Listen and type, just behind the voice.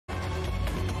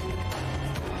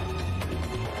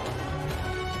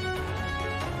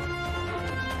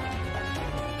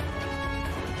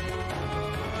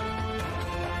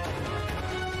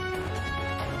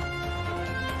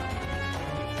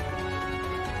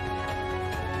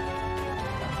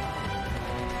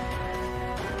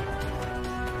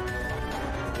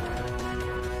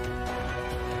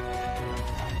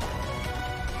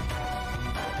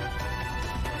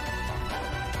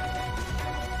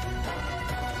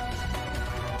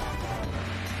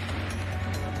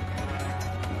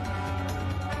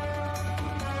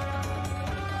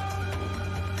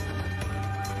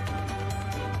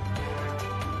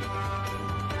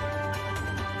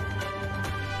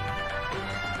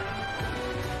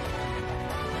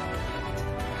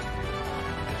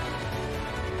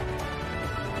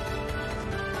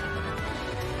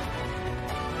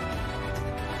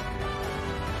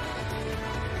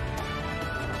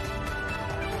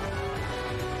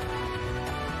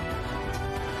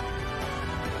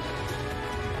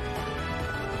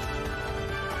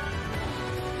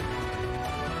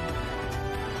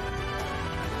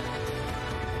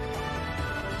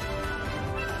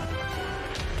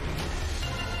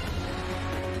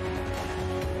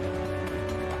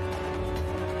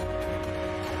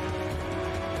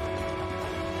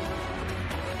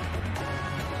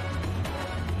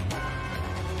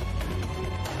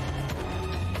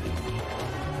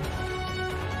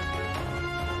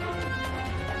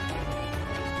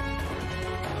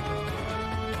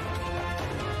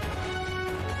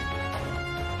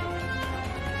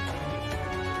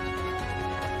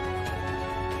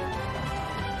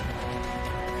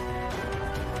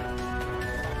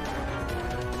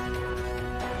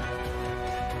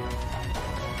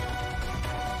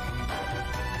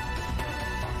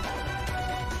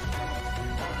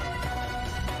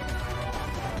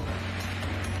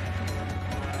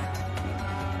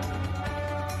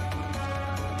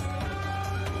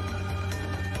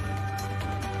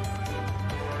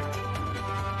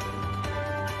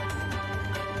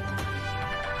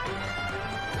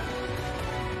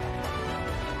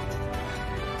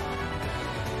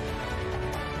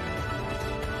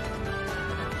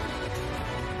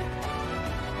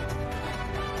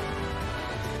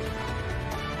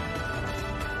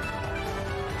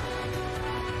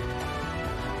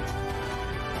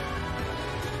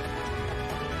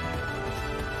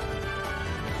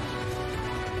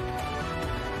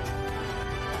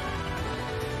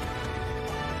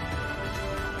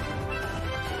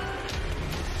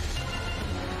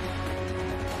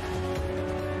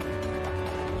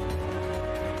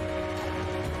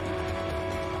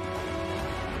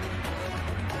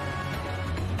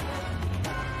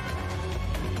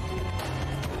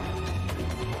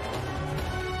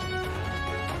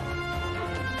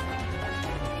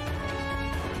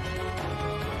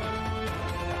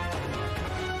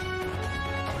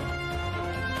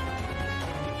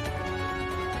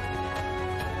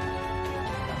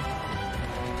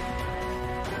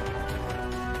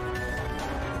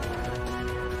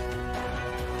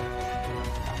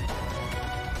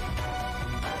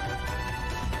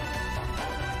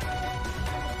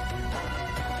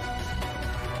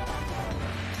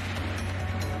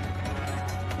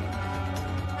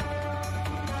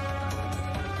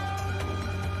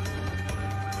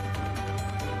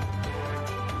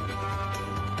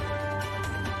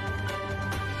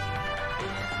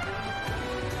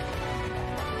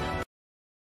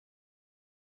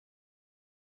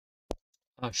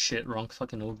Oh shit, wrong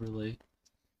fucking overlay.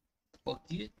 Fuck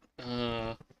it.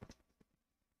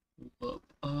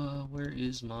 Where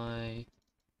is my...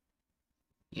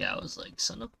 Yeah, I was like,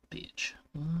 son of a bitch.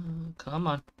 Come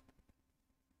on.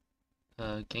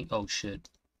 Oh shit.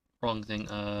 Wrong thing.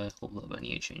 Hold up, I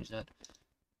need to change that.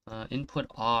 Input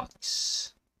aux.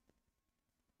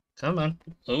 Come on,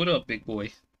 load up, big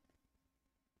boy.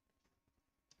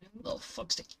 The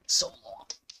fuck's taking so long?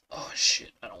 Oh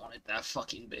shit, I don't want it that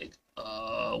fucking big.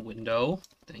 Window.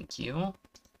 Thank you.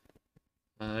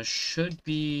 Should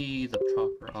be the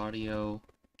proper audio.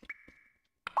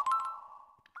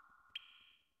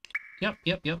 Yep.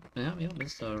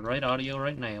 That's the right audio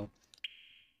right now.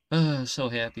 So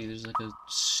happy there's like a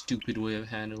stupid way of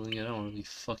handling it. I don't really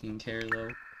fucking care though.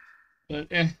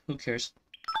 But who cares?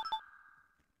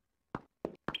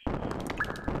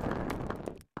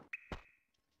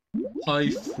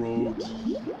 Hi,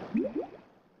 Froggy.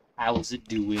 How's it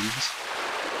doing?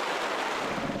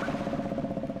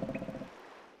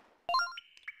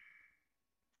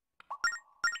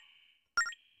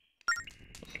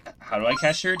 How do I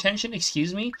catch your attention?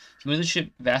 Excuse me? You move the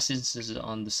ship vast distances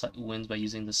on the winds by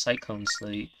using the cyclone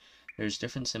slate. There's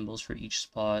different symbols for each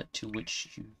spot to which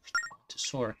you want to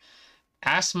soar.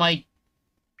 Ask my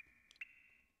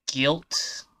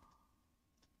glit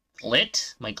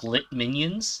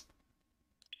minions.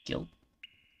 Guilt.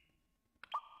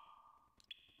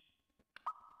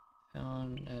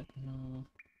 Found at no.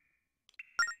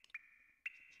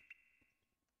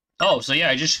 Oh, so yeah,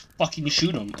 I just fucking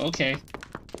shoot them. Okay.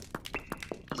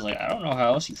 I was like, I don't know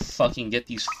how else you fucking get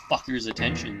these fuckers'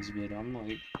 attentions, but I'm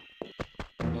like,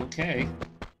 okay.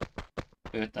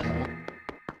 Wait, what the hell?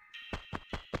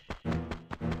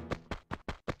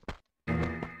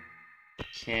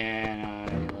 Can I,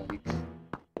 like...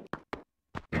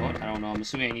 You know what? I don't know. I'm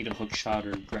assuming I need a hook shot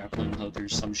or grappling hook or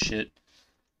some shit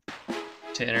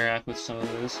to interact with some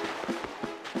of this.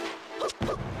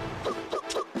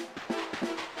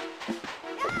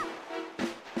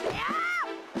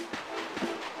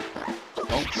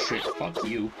 Oh shit, fuck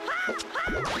you.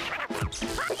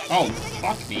 Oh,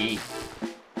 fuck me.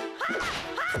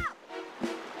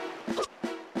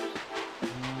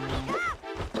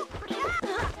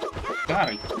 God,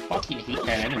 I fucking hate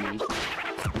that enemy.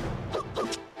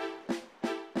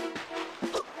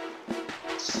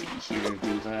 Let's see here,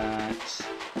 do that.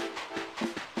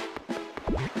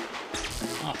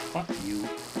 Oh, fuck you.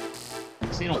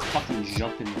 Because they don't fucking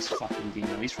jump in this fucking game,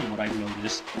 at least from what I've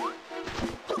noticed.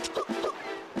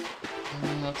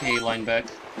 Okay, line back.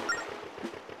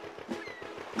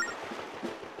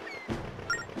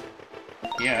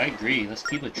 Yeah, I agree. Let's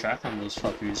keep a track on those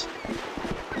fuckers.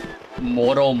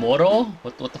 Moro?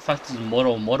 What the fuck does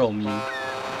Moro mean?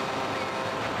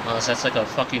 Unless that's like a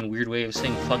fucking weird way of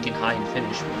saying fucking high and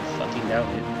finish, but I fucking doubt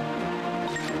it.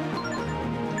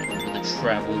 With the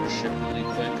traveler ship really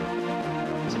quick.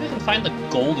 See if I can find the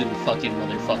golden fucking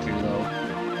motherfucker though.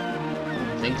 I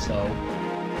don't think so.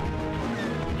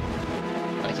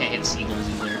 I can't hit seagulls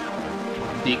either.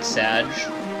 Big Sag.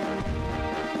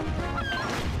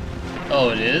 Oh,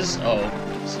 it is? Oh,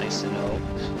 it's nice to know.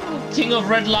 King of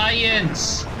Red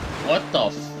Lions! What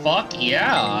the fuck?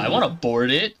 Yeah, I want to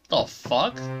board it. The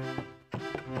fuck?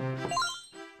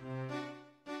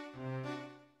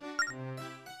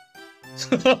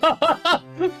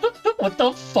 What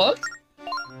the fuck?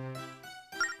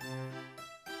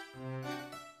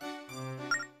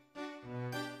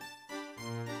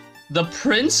 The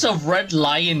Prince of Red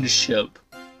Lion ship.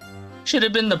 Should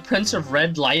have been the Prince of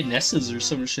Red Lionesses or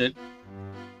some shit.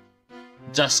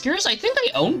 Duskers? I think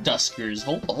I own Duskers.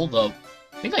 Hold up.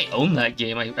 I think I own that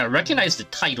game. I recognize the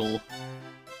title.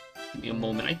 Give me a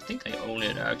moment. I think I own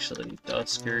it, actually.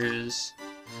 Duskers.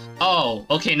 Oh,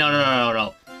 okay.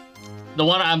 No. The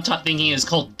one I'm thinking is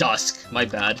called Dusk. My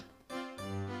bad.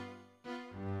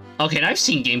 Okay, and I've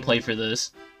seen gameplay for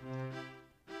this.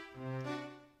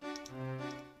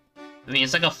 I mean,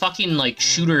 it's like a fucking, like,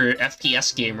 shooter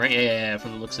FPS game, right? Yeah,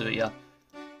 from the looks of it, yeah.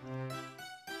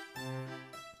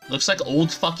 Looks like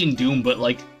old fucking Doom, but,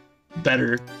 like,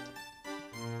 better.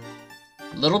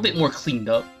 A little bit more cleaned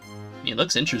up. I mean, it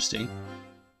looks interesting.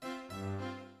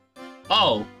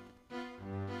 Oh!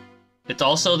 It's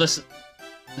also the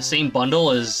same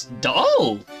bundle as...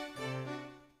 Oh!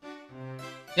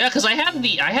 Yeah, because I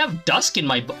have Dusk in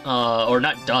my... or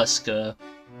not Dusk,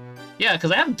 Yeah,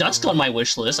 because I have Dusk on my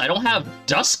wish list. I don't have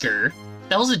Dusker. What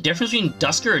the hell's the difference between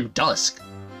Dusker and Dusk?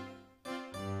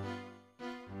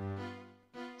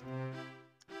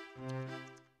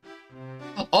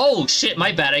 Oh, shit,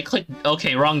 my bad. I clicked...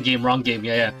 Okay, wrong game,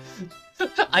 yeah.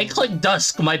 I clicked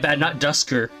Dusk, my bad, not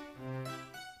Dusker.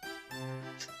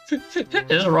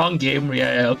 It's the wrong game.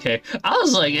 Yeah, okay. I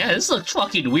was like, yeah, this looks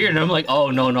fucking weird. And I'm like,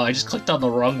 oh, no, I just clicked on the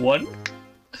wrong one.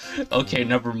 Okay,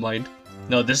 never mind.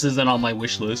 No, this isn't on my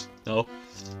wish list. No.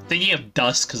 Thinking of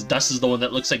Dust, because Dust is the one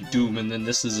that looks like Doom, and then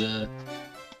this is a...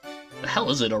 The hell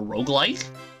is it, a roguelike?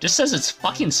 Just says it's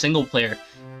fucking single player.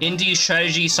 Indie,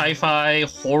 strategy, sci-fi,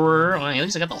 horror. Well, at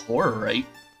least I got the horror right.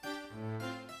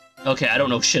 Okay, I don't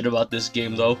know shit about this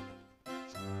game, though.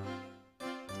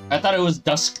 I thought it was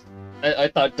Dusk. I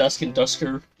thought Dusk and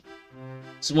Dusker.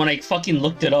 So when I fucking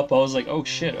looked it up, I was like, oh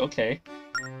shit, okay.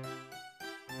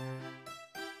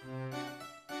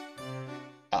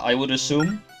 I would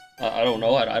assume. I don't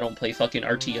know. I don't play fucking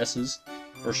RTSs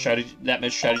or strategy that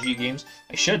much strategy games.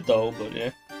 I should though, but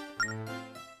yeah.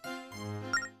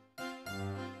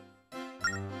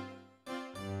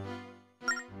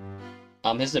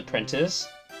 His apprentice.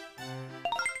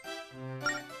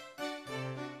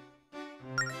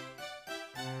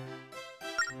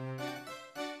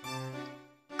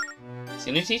 He's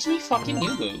gonna teach me fucking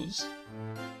new moves.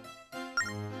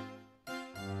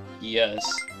 Yes.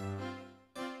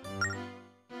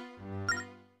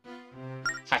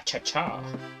 Ha-cha-cha.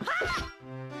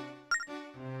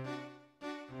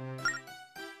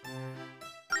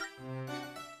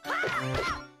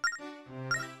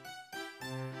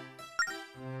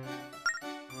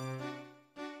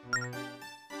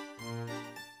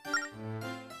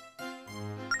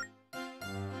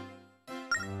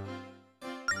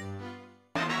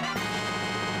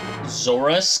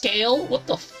 Zora scale? What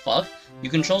the fuck? You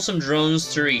control some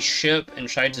drones through a ship and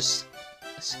try to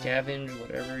scavenge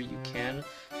whatever you can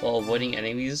while avoiding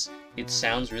enemies. It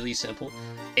sounds really simple.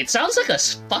 It sounds like a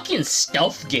fucking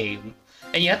stealth game.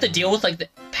 And you have to deal with, like, the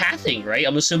pathing, right?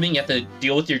 I'm assuming you have to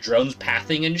deal with your drones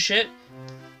pathing and shit.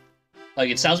 Like,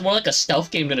 it sounds more like a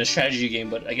stealth game than a strategy game,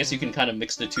 but I guess you can kind of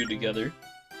mix the two together.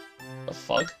 The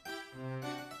fuck?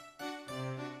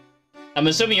 I'm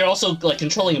assuming you're also, like,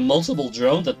 controlling multiple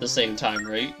drones at the same time,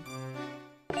 right?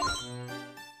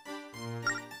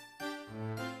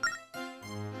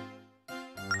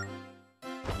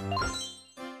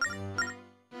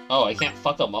 Oh, I can't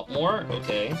fuck them up more?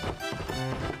 Okay.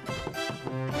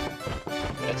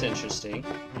 That's interesting.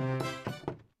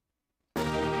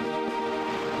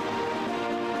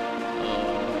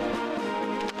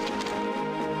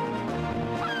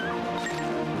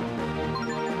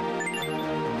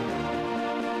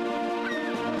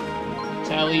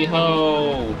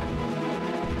 Tally-ho!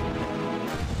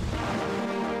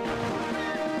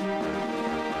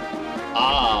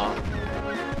 Ah.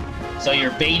 So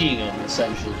you're baiting them,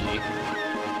 essentially.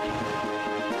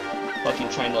 Fucking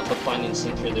trying to hook, line, and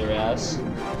sinker their ass.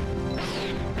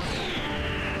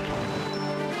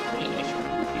 Pretty nice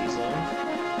rupees,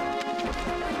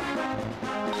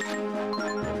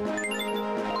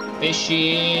 though.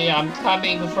 Fishy, I'm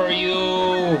coming for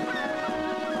you!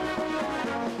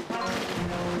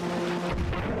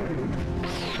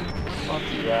 Fuck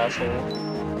you, asshole.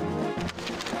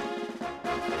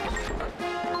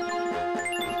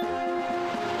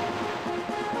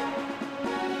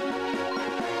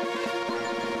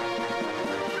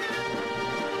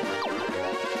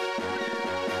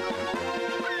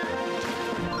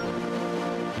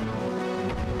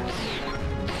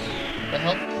 The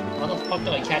hell? How the fuck do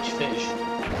I catch fish?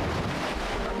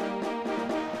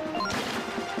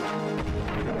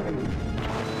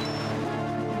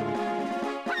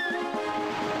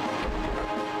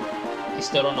 I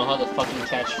still don't know how to fucking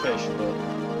catch fish, but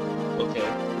okay.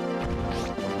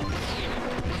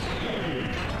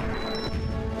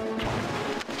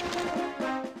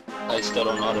 I still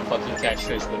don't know how to fucking catch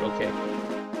fish, but okay.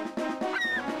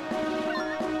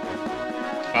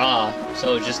 Ah,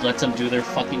 so it just lets them do their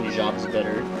fucking jobs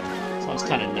better. Sounds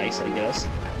kind of nice, I guess.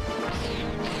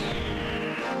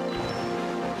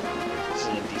 This is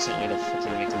a decent way to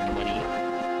fucking make money.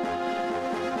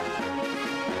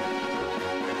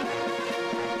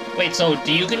 Wait, so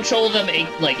do you control them,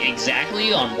 like,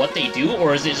 exactly on what they do?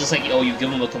 Or is it just like, oh, you give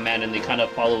them a command and they kind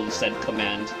of follow said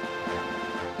command?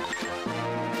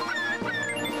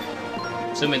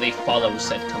 Assuming they follow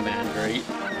said command, right?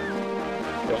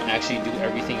 Don't actually do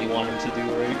everything you want them to do,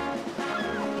 right?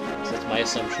 So that's my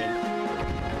assumption.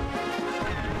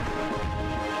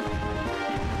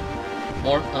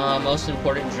 Most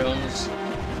important drones.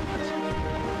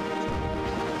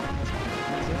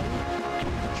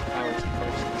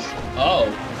 Oh,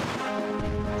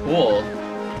 cool.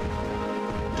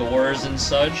 Doors and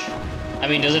such. I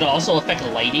mean, does it also affect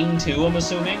lighting too? I'm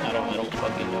assuming. I don't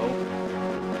fucking know.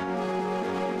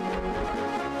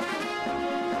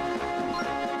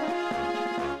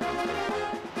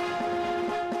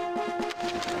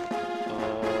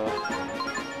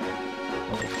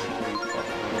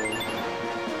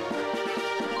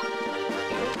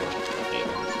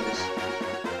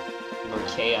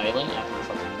 K Island after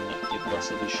fucking give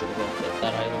less of a shit about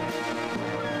that island.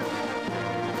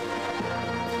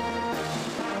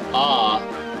 Ah.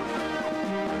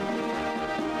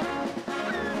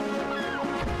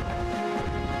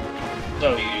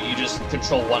 So you just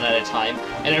control one at a time,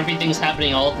 and everything's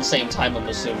happening all at the same time, I'm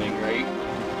assuming, right?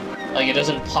 Like, it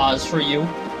doesn't pause for you?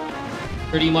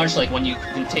 Pretty much, like, when you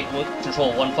can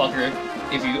control one fucker,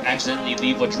 if you accidentally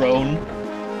leave a drone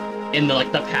in the,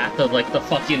 like, the path of, like, the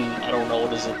fucking, I don't know,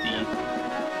 what is it,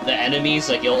 the enemies,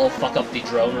 like, it'll fuck up the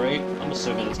drone, right? I'm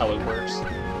assuming that's how it works.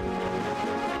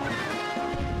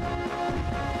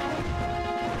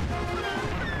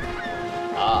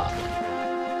 Ah.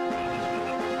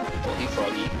 Froggy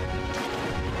Froggy.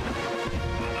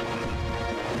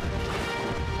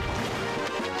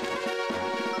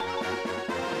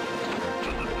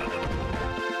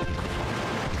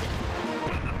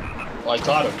 Oh, I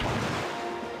got him.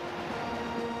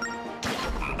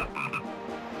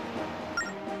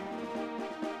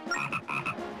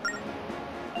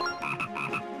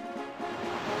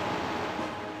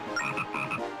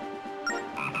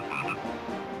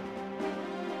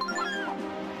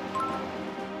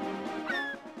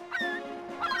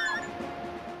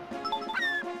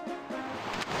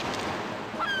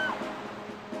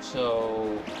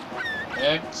 So,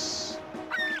 X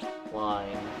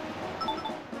line.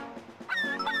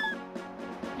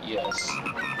 Yes.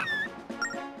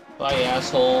 Bye,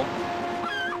 asshole.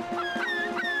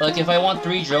 Like, if I want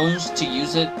 3 drones to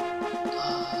use it... so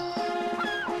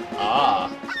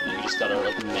you just gotta,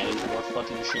 like, manage more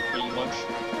fucking shit, pretty much.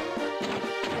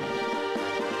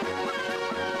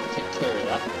 Take care of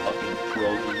that fucking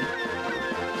Krogan.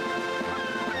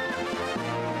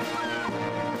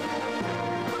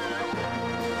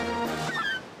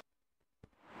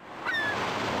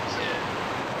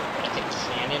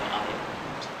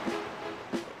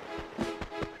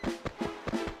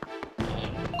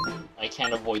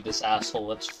 Can't avoid this asshole.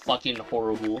 That's fucking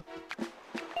horrible. What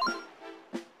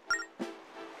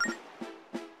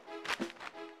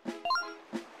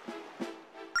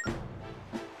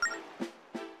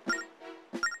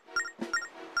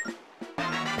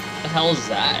the hell is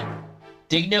that?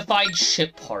 Dignified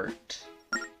ship part.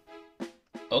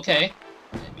 Okay.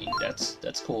 I mean, that's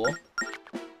cool.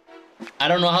 I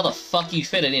don't know how the fuck you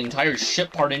fit an entire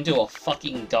ship part into a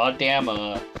fucking goddamn,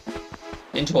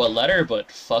 into a letter, but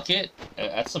fuck it.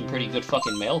 That's some pretty good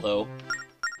fucking mail, though.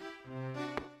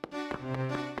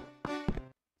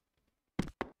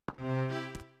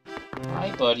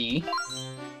 Hi, buddy.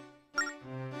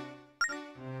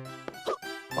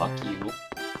 Fuck you.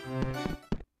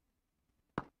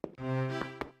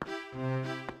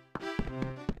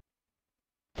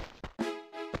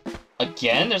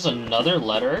 Again? There's another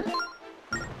letter?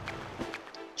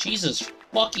 Jesus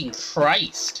fucking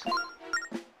Christ.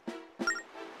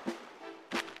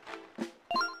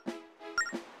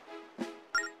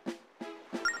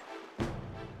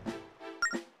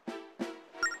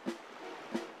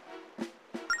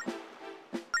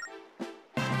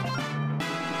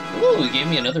 Ooh, he gave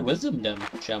me another wisdom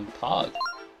gem pog.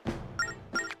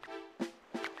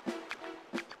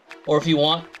 Or if you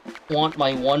want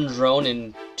my 1 drone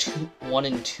and 1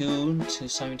 and 2 to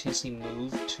simultaneously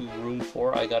move to room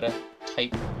 4, I gotta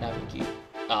type navigate.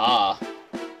 Ah.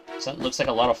 So that looks like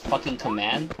a lot of fucking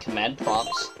command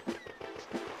prompts.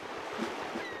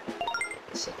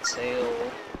 Set sail.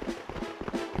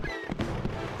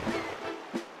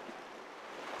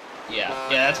 Yeah,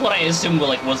 that's what I assumed.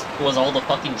 Like, was all the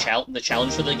fucking the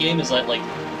challenge for the game is that, like,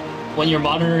 when you're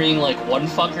monitoring like one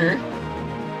fucker,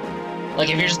 like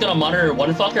if you're just gonna monitor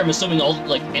one fucker, I'm assuming all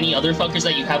like any other fuckers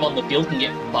that you have on the field can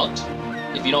get fucked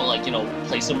if you don't, like, you know,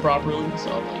 place them properly. So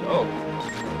I'm like, oh,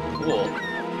 cool.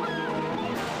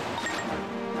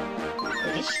 Do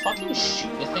I just fucking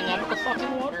shoot the thing out of the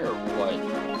fucking water or what?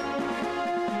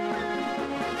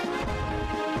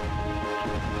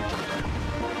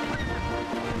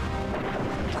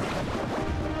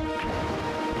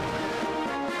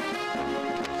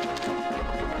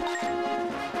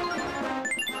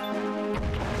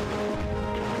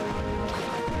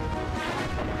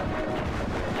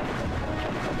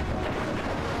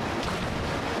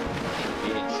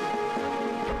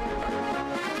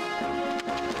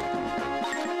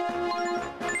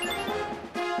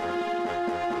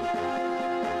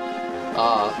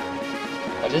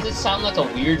 Does it sound like a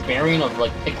weird variant of,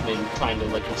 like, Pikmin, kind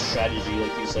of, like, with strategy,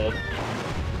 like you said?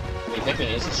 I mean, Pikmin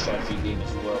is a strategy game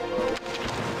as well, though.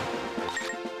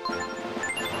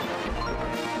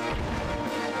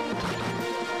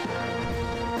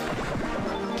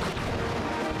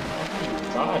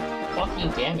 God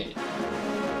fucking damn it.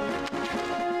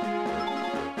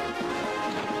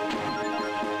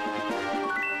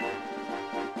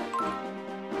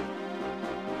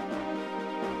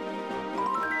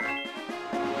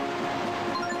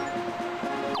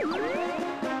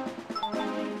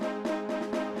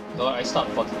 I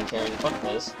stopped fucking caring. Fuck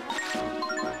this.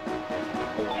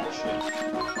 Holy shit.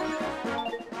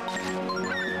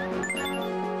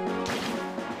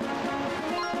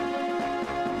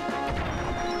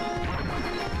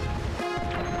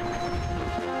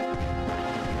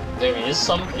 There is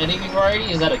some enemy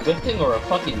variety? Is that a good thing or a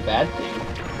fucking bad thing?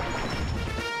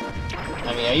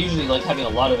 I mean, I usually like having a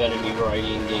lot of enemy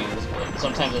variety in games, but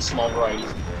sometimes a small variety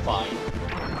is fine.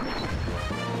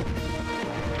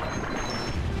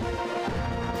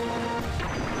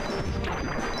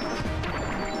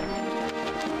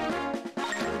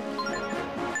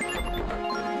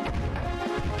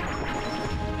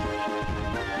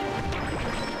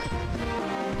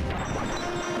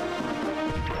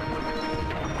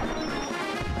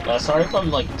 Sorry if I'm,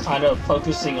 like, kind of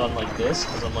focusing on, like, this,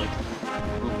 because I'm, like,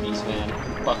 rupees, man.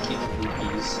 Fucking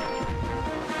rupees.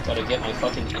 Gotta get my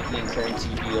fucking Indian currency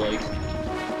to be, like...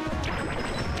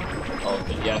 Oh,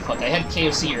 but yeah, fuck. I had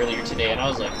KFC earlier today, and I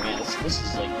was like, man, this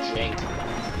is, like, jank.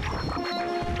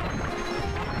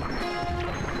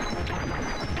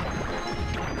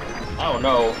 I don't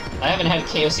know. I haven't had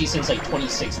KFC since, like,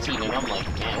 2016, and I'm like,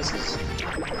 man, this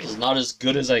is not as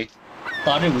good as I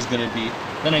thought it was gonna be.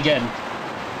 Then again...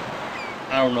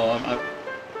 I don't know,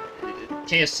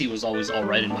 KFC was always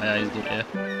alright in my eyes, but yeah.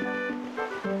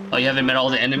 Oh, you haven't met all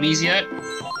the enemies yet?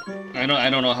 I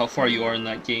don't know how far you are in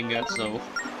that game yet, so...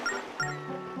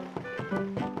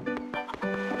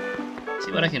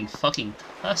 See what I can fucking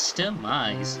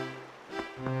customize.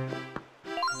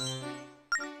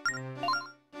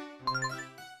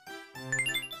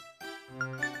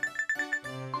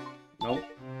 Nope.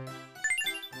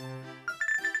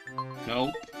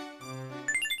 Nope.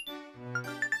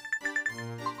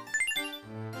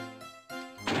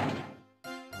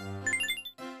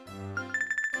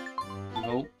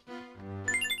 Nope.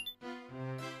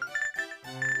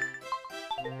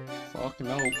 Fuck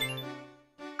nope.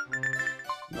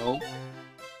 Nope.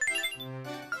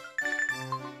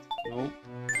 Nope.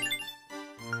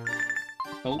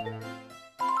 Nope.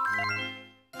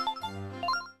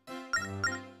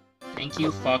 Thank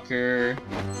you, fucker.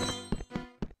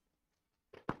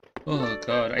 Oh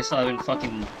god, I still haven't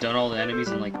fucking done all the enemies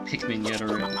in like Pikmin yet,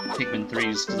 or Pikmin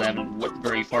 3s, because I haven't went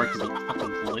very far because of the fucking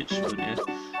glitch, but yeah.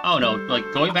 Oh no,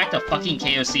 like, going back to fucking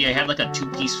KFC, I had like a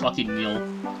 2-piece fucking meal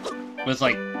with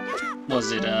like,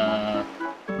 was it,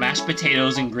 mashed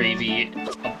potatoes and gravy,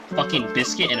 a fucking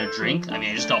biscuit, and a drink. I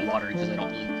mean, I just got water because I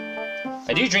don't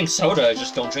I do drink soda, I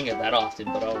just don't drink it that often,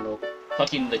 but I don't know.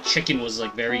 Fucking the chicken was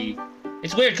like very...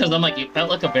 It's weird because I'm like, it felt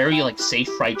like a very like safe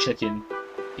fried chicken.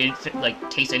 It didn't like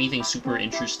taste anything super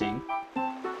interesting.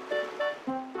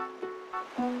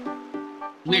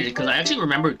 Weird, because I actually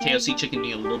remember KFC chicken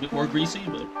being a little bit more greasy,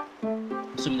 but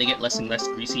I'm assuming they get less and less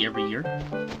greasy every year.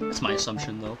 That's my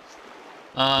assumption, though.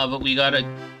 But we got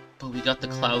the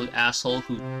Cloud asshole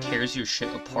who tears your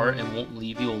shit apart and won't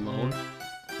leave you alone.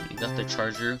 We got the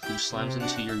Charger who slams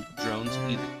into your drones,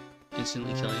 either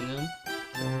instantly killing them,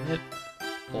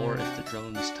 or if the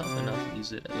drone is tough enough,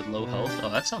 use it with low health. Oh,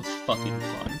 that sounds fucking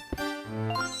fun.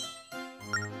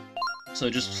 So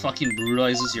it just fucking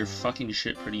brutalizes your fucking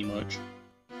shit pretty much.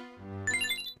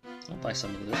 I'll buy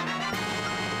some of this.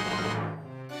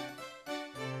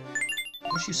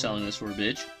 What you selling this for,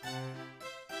 bitch?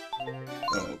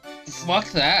 Oh, fuck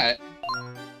that!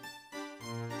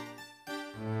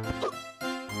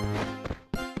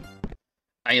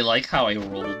 I like how I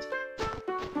rolled.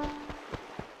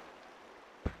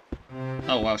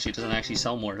 Oh wow, she doesn't actually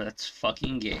sell more. That's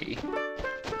fucking gay.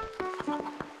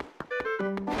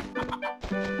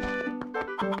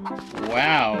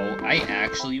 Wow, I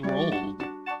actually rolled.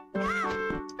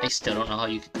 I still don't know how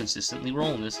you can consistently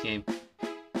roll in this game.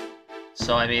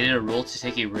 So I made it a rule to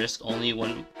take a risk only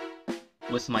when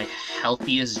with my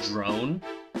healthiest drone.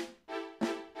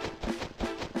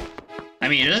 I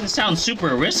mean, it doesn't sound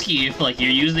super risky if, like, you're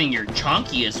using your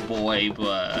chonkiest boy,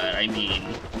 but, I mean...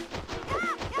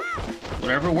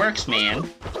 Whatever works, man.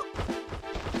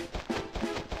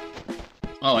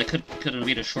 Oh, I could have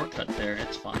made a shortcut there,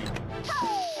 it's fine.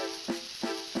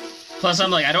 Plus, I'm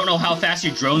like, I don't know how fast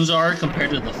your drones are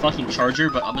compared to the fucking Charger,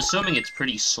 but I'm assuming it's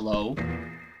pretty slow.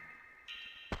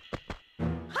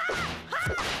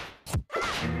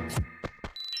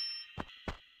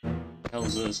 What the hell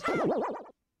is this?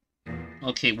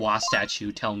 Okay, Wa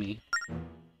statue, tell me.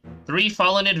 3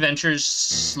 fallen adventurers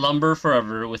slumber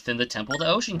forever within the Temple of the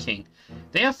Ocean King.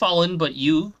 They have fallen, but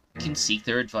you can seek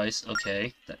their advice.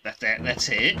 Okay, that's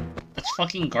it? That's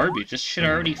fucking garbage. This shit I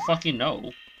already fucking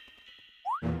know.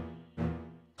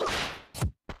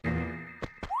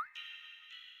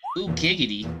 Ooh,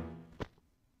 giggity.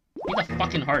 I need a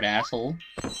fucking heart, asshole.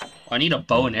 Oh, I need a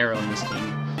bow and arrow in this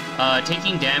game.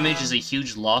 Taking damage is a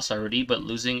huge loss already, but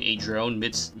losing a drone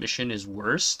mid-mission is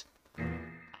worst.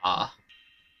 I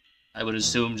would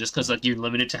assume just because like you're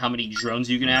limited to how many drones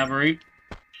you can have, right?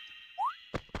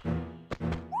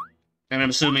 And I'm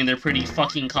assuming they're pretty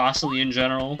fucking costly in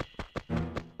general.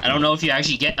 I don't know if you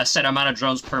actually get a set amount of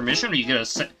drones per mission, or you get a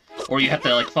set, or you have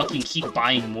to like fucking keep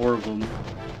buying more of them.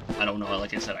 I don't know.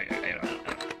 Like I said, I don't play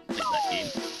that game.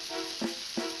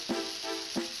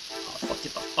 Oh fuck!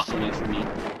 Get the fuck away from me,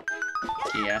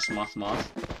 gay ass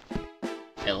moth.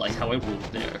 I like how I rolled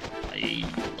there. I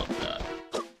love that.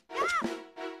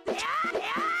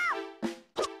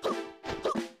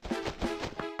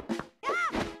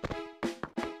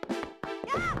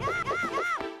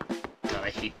 God, I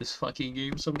hate this fucking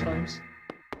game sometimes.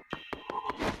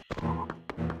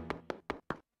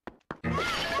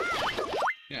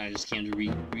 Yeah, I just came to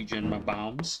regen my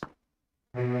bombs.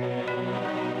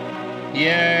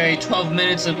 Yay! 12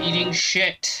 minutes of eating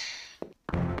shit!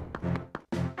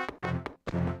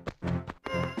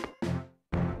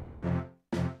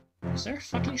 Is there a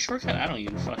fucking shortcut? I don't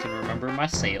even fucking remember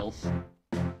myself. Do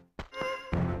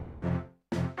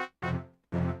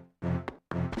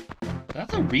I have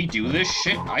to redo this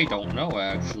shit? I don't know,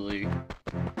 actually.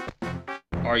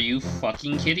 Are you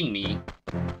fucking kidding me?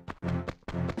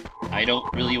 I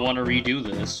don't really want to redo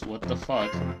this. What the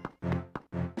fuck?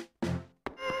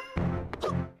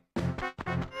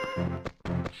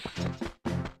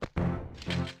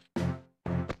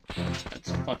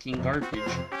 That's fucking garbage.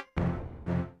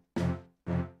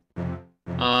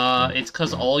 It's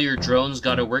because all your drones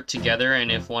gotta work together,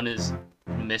 and if one is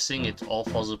missing, it all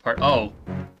falls apart. Oh.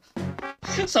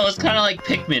 So it's kind of like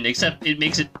Pikmin, except it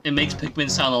makes Pikmin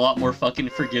sound a lot more fucking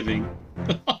forgiving.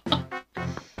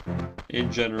 In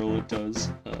general, it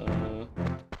does.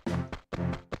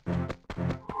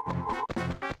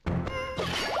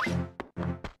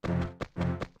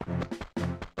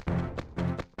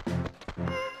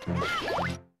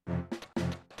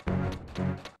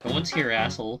 No one's here,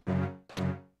 asshole.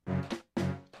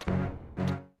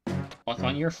 Walk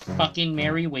on your fucking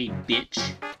merry way,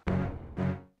 bitch.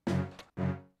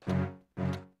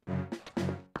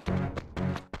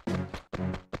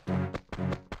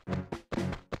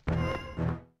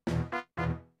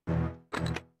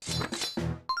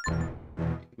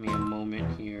 Give me a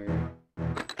moment here.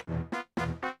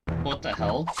 What the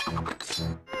hell?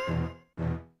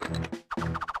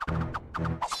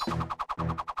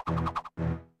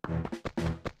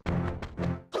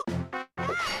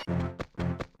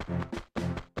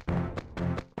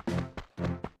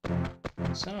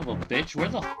 Son of a bitch, where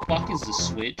the fuck is the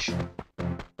switch?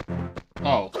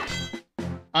 Oh.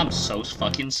 I'm so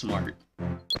fucking smart.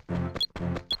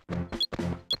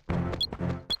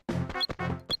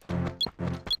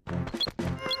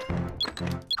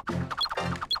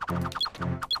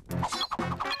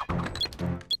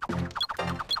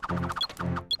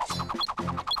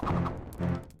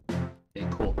 Okay,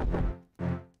 cool.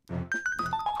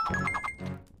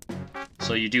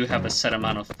 So you do have a set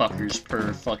amount of fuckers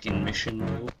per fucking mission,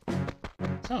 though.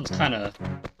 Sounds kinda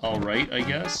alright, I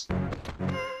guess.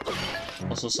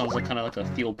 Also sounds like kinda like a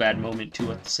feel-bad moment,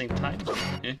 too, at the same time, but,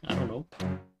 I don't know.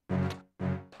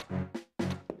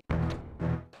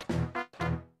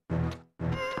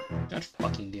 God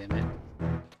fucking damn it.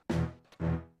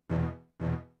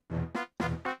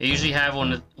 They usually have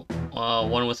one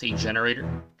with a generator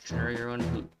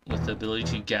one with the ability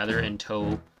to gather and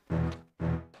tow,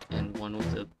 and one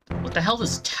with the... What the hell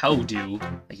does tow do?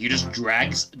 Like, you just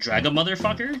drag a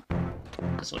motherfucker?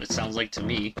 That's what it sounds like to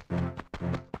me.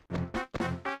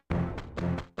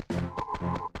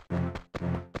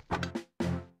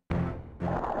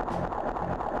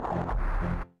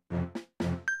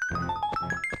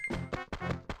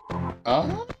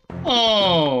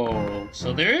 Oh,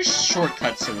 so there's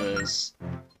shortcuts to this.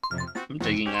 I'm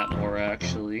digging that more,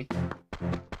 actually.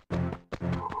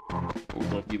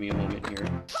 Hold up, give me a moment here.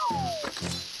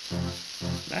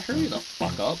 Can I hurry the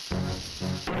fuck up?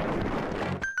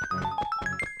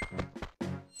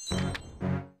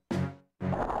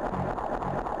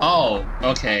 Oh,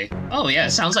 okay. Oh yeah,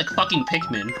 it sounds like fucking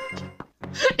Pikmin.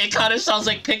 It kind of sounds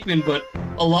like Pikmin, but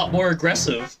a lot more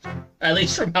aggressive. At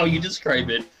least from how you describe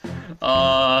it.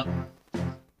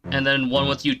 And then one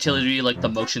with utility like the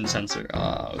motion sensor.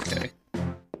 Okay.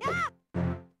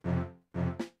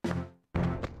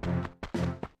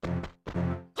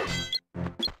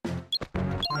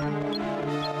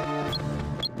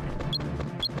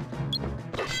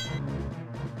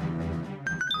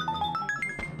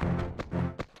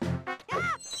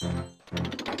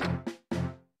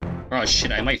 Oh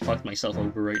shit, I might fuck myself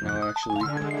over right now, actually.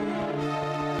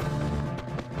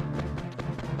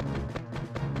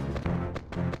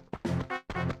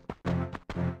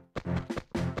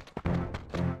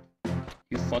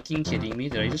 fucking kidding me?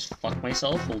 Did I just fuck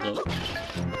myself? Hold up.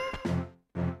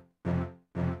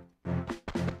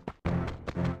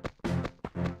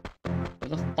 Where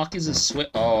the fuck is this switch?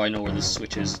 Oh, I know where this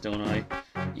switch is, don't I?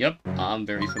 Yep, I'm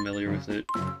very familiar with it.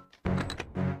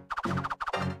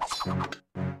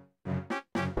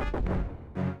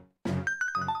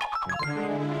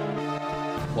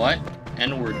 What?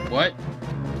 N-word, what?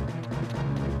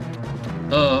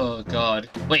 Oh, God.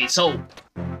 Wait, so...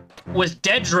 with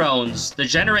dead drones, the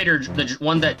generator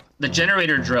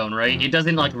drone, right? It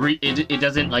doesn't, like, it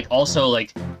doesn't, like, also,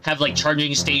 like, have, like,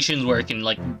 charging stations where it can,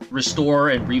 like, restore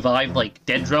and revive, like,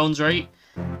 dead drones, right?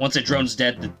 Once a drone's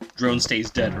dead, the drone stays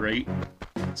dead, right?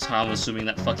 That's how I'm assuming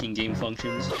that fucking game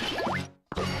functions.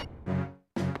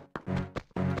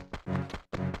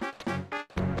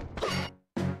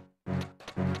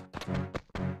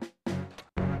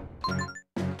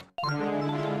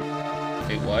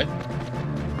 Wait, what?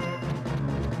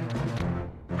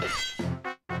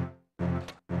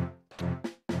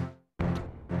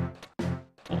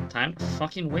 Well, time to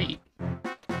fucking wait.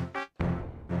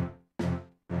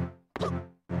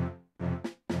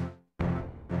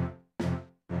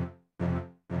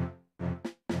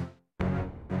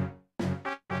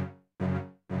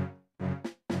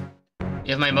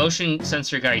 If my motion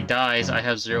sensor guy dies, I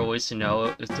have 0 ways to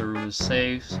know if the room is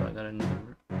safe, so I gotta know.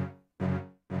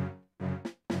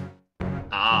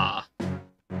 Ah.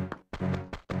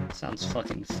 Sounds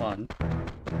fucking fun.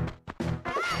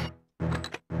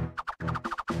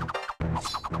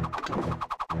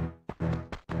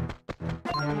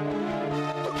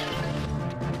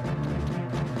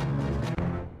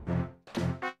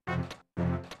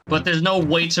 But there's no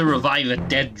way to revive a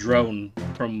dead drone,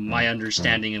 from my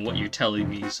understanding and what you're telling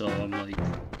me, so I'm like,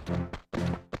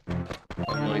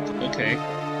 okay.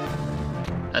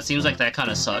 That seems like that kind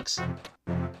of sucks.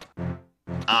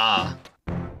 Ah.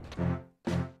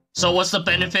 So what's the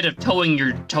benefit of towing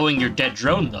your dead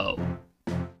drone, though?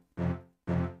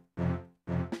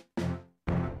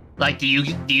 Like, do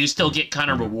you still get kind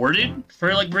of rewarded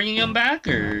for, like, bringing him back,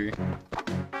 or...?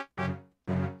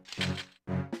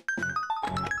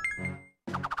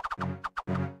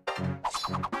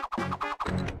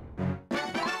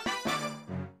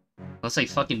 Unless I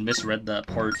fucking misread that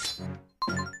part.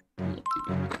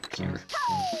 Here.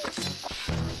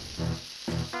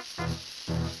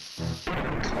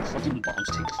 God, fucking bombs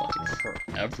take fucking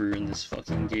forever in this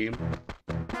fucking game.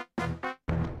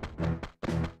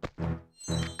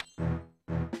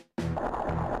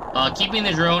 Keeping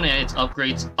the drone and its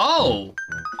upgrades. Oh!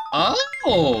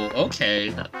 Oh!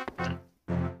 Okay.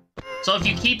 So if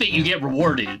you keep it, you get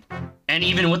rewarded. And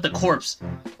even with the corpse.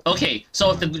 Okay,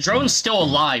 so if the drone's still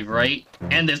alive, right?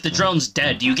 And if the drone's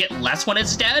dead, do you get less when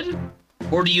it's dead?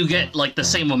 Or do you get, like, the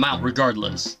same amount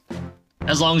regardless?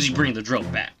 As long as you bring the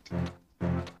drone back.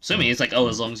 Assuming it's like, oh,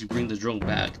 as long as you bring the drone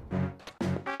back.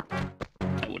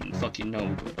 I wouldn't fucking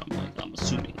know, but I'm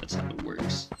assuming that's how it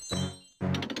works.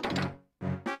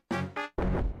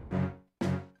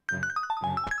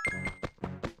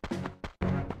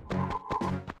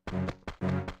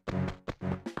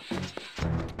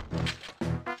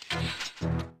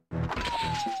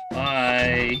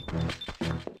 Bye.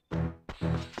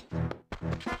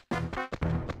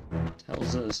 What the hell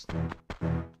is this?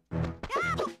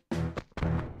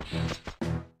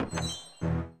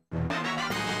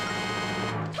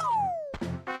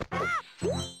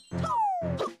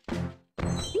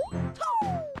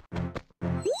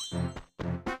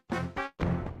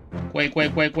 Quake.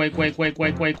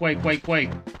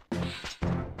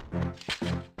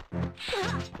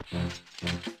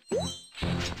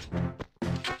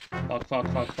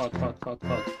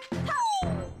 Fuck.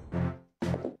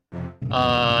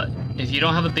 If you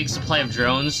don't have a big supply of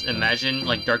drones, imagine,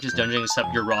 like, Darkest Dungeon,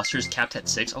 except your roster's capped at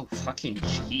 6. Oh, fucking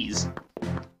jeez.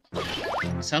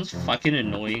 Sounds fucking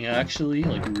annoying, actually.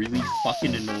 Like, really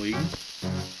fucking annoying.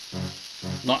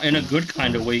 Not in a good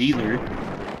kind of way, either.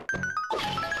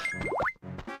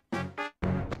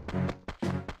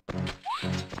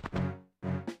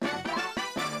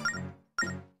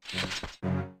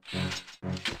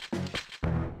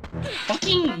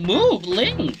 Fucking move,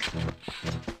 Link!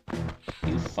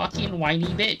 You fucking whiny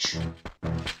bitch.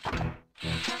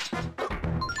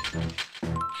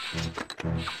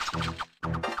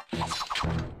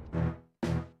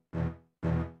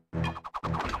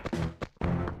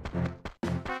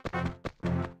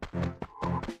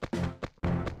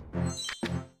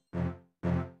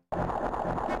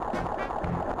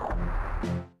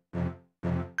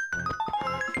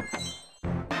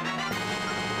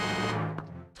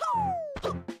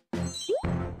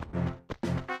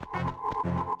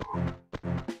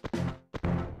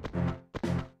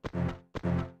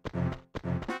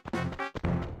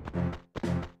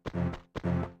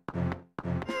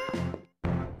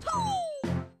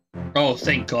 Oh,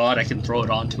 thank God I can throw it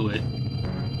onto it.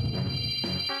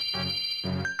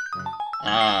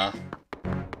 Ah.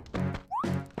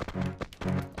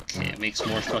 Okay, it makes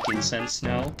more fucking sense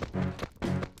now.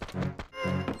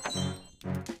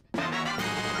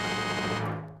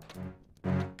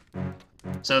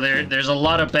 So there's a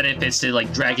lot of benefits to,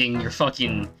 like, dragging your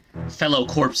fucking fellow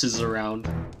corpses around.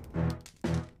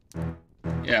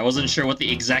 Yeah, I wasn't sure what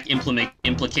the exact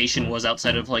implication was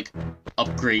outside of, like,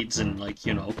 upgrades and, like,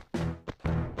 you know,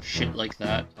 shit like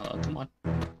that. Come on.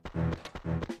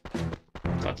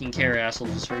 Fucking care, asshole,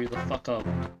 just hurry the fuck up.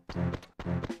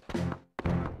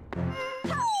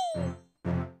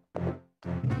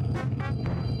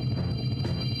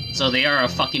 So they are a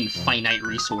fucking finite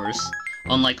resource.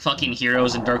 Unlike fucking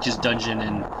Heroes and Darkest Dungeon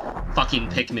and fucking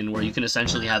Pikmin, where you can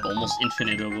essentially have almost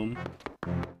infinite of them.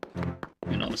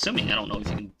 You know, I'm assuming, I don't know if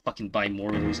you can fucking buy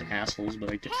more of those assholes,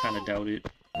 but I kind of doubt it.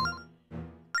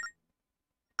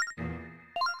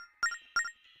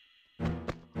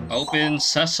 Open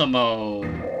Sesamo.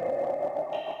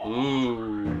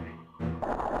 Ooh.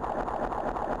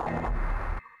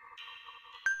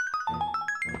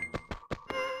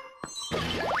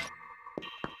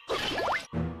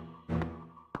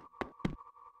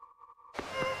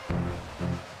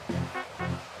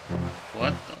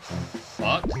 What the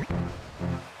fuck?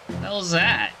 The hell's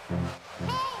that?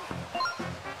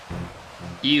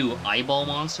 You eyeball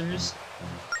monsters?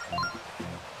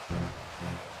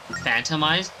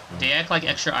 Phantomized? They act like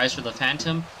extra eyes for the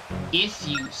Phantom. If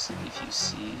you see, it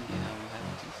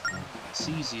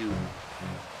sees you.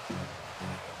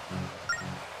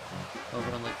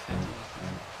 Over on like Phantom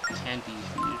can be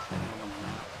defeated from on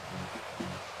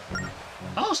the map.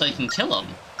 Oh, so you can kill them.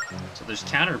 So there's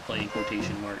counterplay in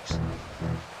quotation marks.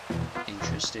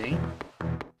 Interesting.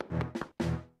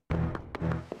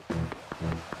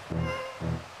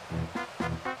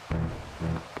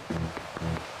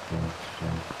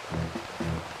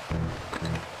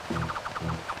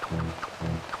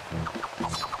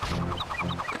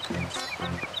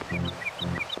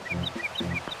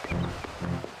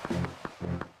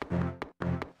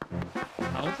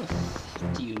 How the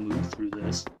fuck do you move through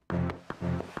this?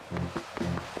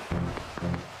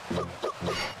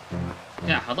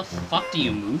 Yeah, how the fuck do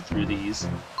you move through these?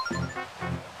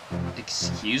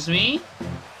 Excuse me?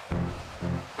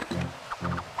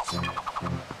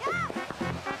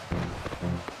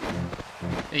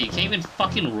 Hey, you can't even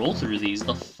fucking roll through these,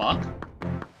 the fuck?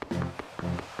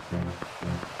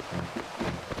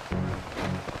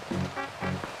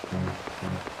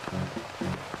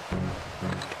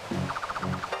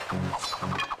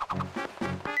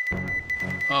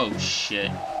 Oh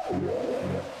shit.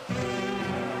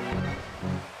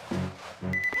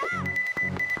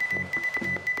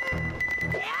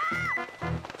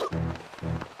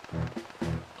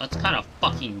 That's kind of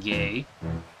fucking gay.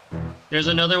 There's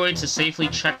another way to safely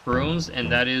check rooms,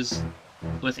 and that is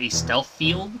with a stealth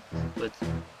field. With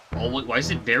why is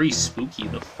it very spooky?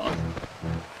 The fuck?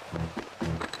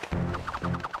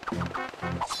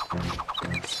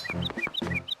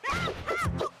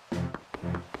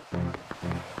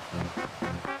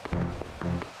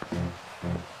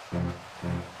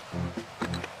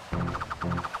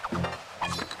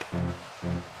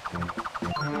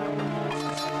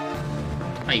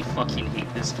 I fucking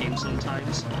hate this game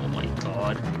sometimes. Oh my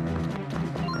god.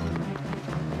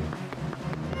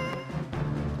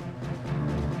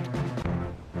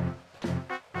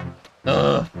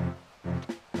 Ugh.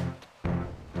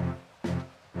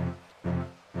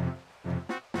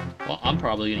 Well, I'm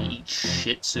probably gonna eat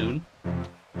shit soon.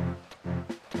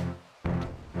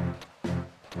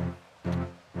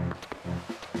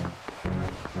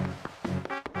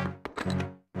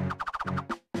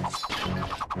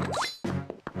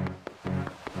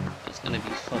 Gonna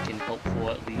be fucking helpful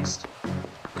at least.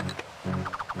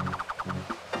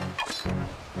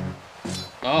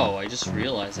 Oh, I just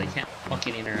realized I can't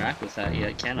fucking interact with that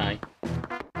yet, can I?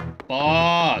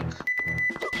 Fuck!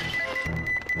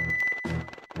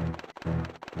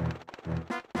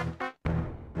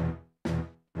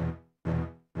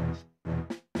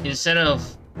 Instead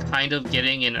of kind of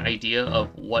getting an idea of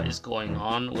what is going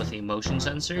on with a motion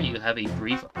sensor, you have a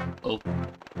brief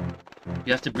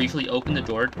You have to briefly open the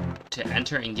door to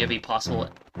enter and give the possible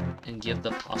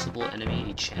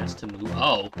enemy a chance to move.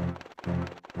 Oh.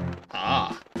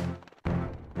 Ah.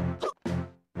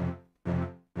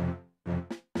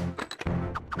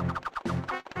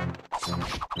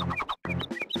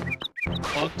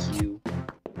 Fuck you.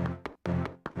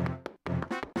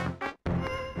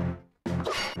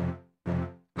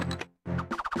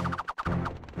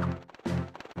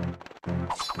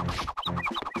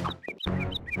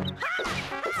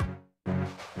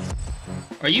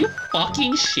 Are you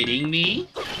fucking shitting me?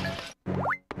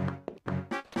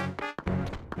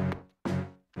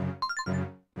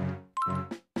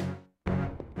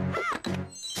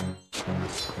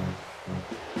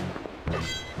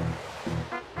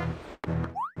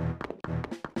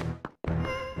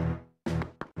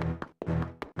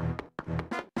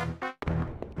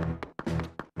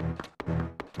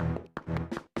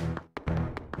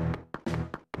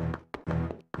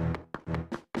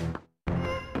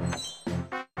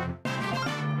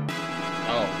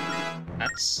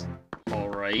 That's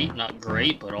alright. Not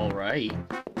great, but alright.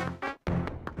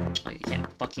 I can't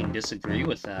fucking disagree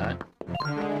with that.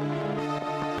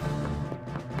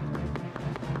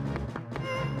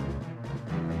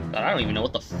 God, I don't even know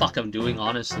what the fuck I'm doing,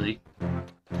 honestly.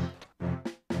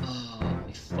 Oh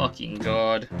my fucking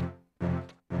god.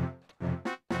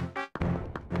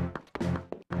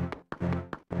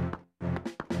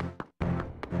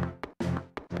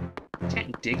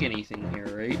 Can't dig anything here,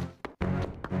 right?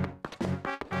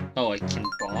 Oh, I can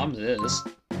bomb this.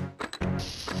 I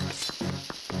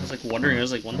was like wondering, I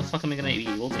was like, when the fuck am I gonna be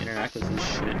able to interact with this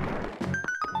shit?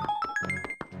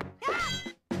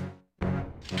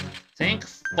 Thank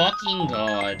fucking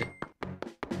god.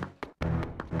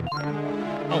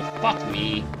 Oh, fuck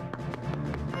me.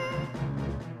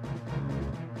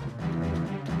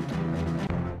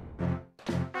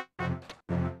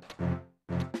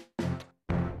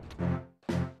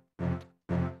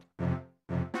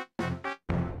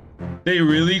 They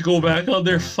really go back on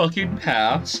their fucking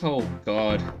paths? Oh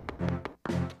god.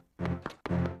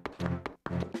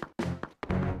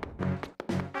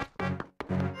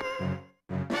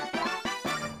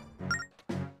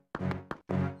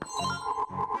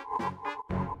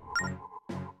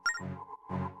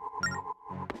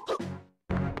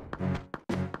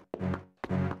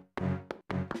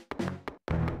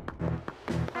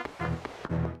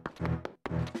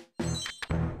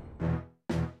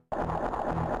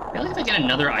 I feel like if I get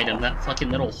another item, that fucking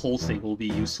little whole thing will be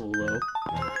useful, though.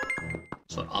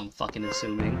 That's what I'm fucking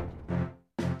assuming.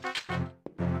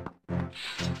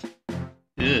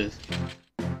 Ugh.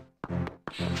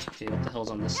 Okay, what the hell's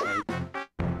on this side?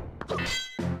 Okay,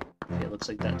 it looks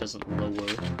like that doesn't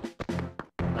lower.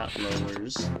 That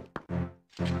lowers.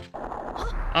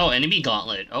 Oh, enemy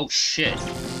gauntlet. Oh, shit.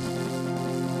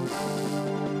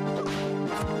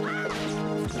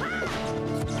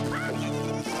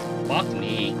 Fuck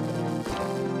me.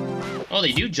 Oh,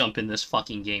 they do jump in this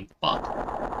fucking game. Fuck.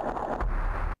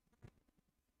 I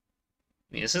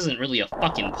mean, this isn't really a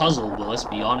fucking puzzle, but let's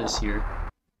be honest here.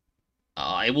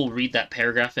 I will read that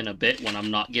paragraph in a bit when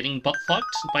I'm not getting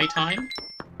butt-fucked by time.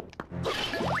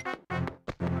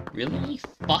 Really?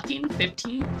 Fucking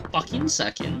 15 fucking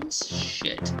seconds?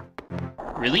 Shit.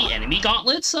 Really? Enemy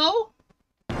gauntlets, though?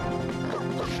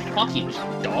 Fucking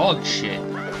dog shit.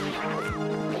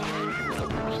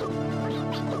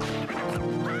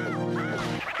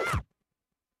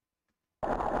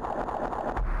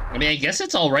 I mean, I guess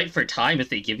it's alright for time if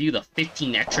they give you the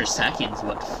 15 extra seconds,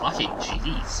 but fucking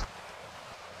jeez.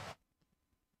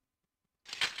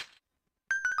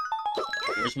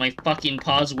 Where's my fucking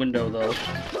pause window, though?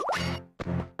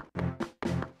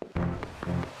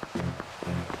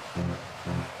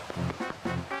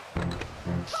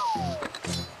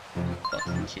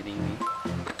 Fucking kidding me.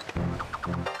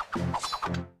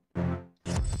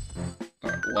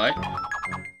 What?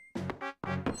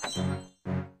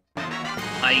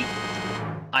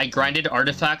 I grinded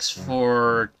artifacts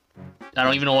for... I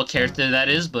don't even know what character that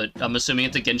is, but I'm assuming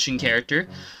it's a Genshin character.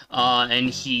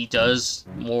 And he does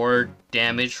more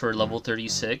damage for level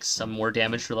 36. Some more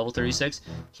damage for level 36.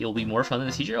 He'll be more fun in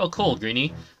the future. Oh, cool,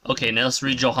 Greenie. Okay, now let's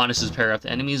read Johannes' paragraph. The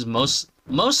enemies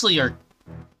mostly are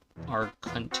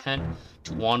content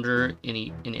to wander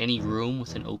in any room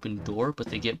with an open door, but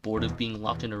they get bored of being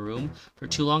locked in a room for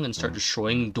too long and start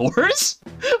destroying doors?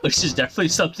 Which is definitely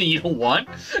something you don't want.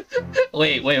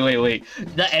 Wait.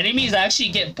 The enemies actually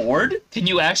get bored? Can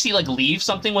you actually, like, leave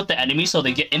something with the enemy so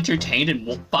they get entertained and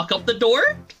won't fuck up the door?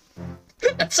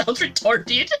 That sounds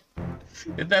retarded.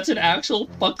 If that's an actual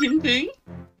fucking thing.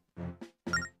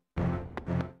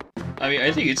 I mean,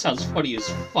 I think it sounds funny as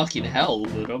fucking hell,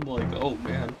 but I'm like, oh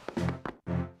man.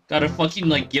 Gotta fucking,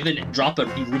 like, drop a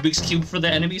Rubik's Cube for the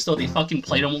enemy so they fucking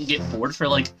play and won't get bored for,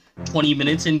 like, 20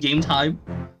 minutes in game time.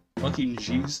 Fucking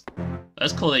jeez.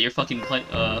 That's cool that you're fucking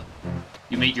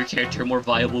you made your character more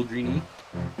viable, Greenie.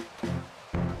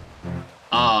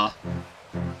 I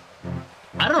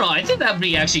don't know, I think that'd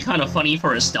be actually kind of funny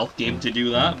for a stealth game to do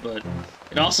that, but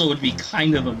it also would be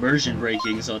kind of immersion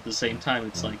breaking, so at the same time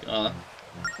it's like, oh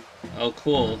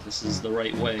cool, this is the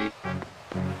right way.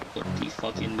 What do you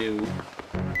fucking do?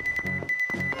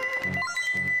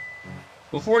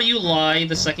 Before you lie,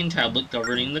 the second tablet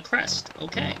governing the crest.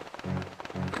 Okay.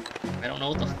 I don't know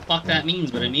what the fuck that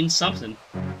means, but it means something.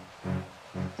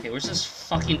 Okay, where's this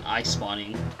fucking eye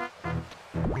spawning?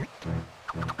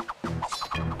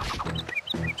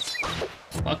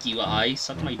 Fuck you, eye.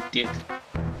 Suck my dick.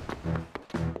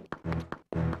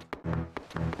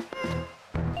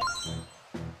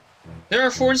 There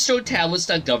are 4 stone tablets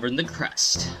that govern the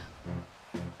crest.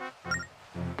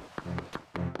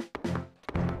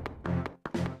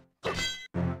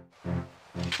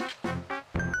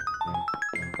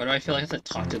 Why do I feel like I have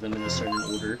to talk to them in a certain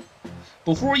order?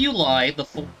 Before you lie, the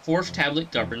 4th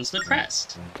tablet governs the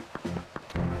crest.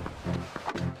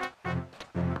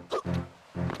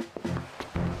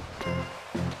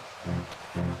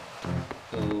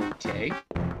 Okay.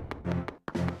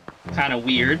 Kinda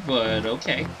weird, but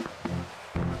okay.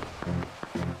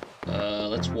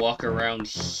 Let's walk around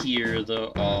here,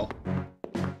 though. Oh.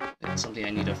 That's something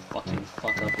I need to fucking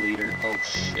fuck up later. Oh,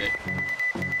 shit.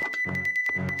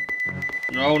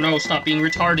 No, no, stop being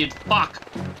retarded. Fuck!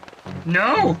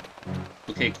 No!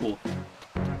 Okay, cool.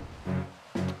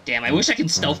 Damn, I wish I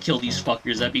could stealth kill these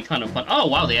fuckers. That'd be kind of fun. Oh,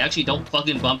 wow, they actually don't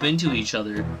fucking bump into each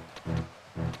other.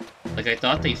 Like I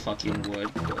thought they fucking would.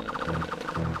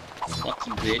 Fuck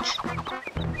you, bitch.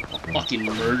 I'll fucking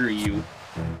murder you.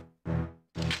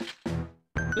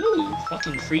 Ooh,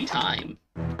 fucking free time.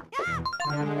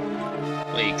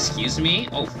 Wait, excuse me?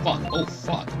 Oh, fuck. Oh,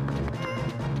 fuck.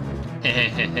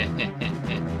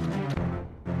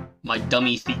 My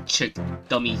dummy thick cheeks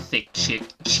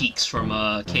from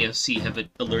KFC have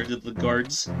alerted the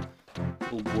guards.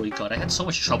 Oh boy, god, I had so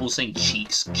much trouble saying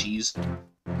cheeks. Jeez.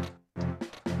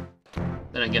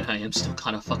 Then again, I am still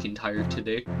kind of fucking tired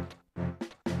today.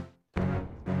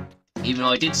 Even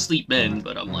though I did sleep in,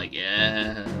 but I'm like,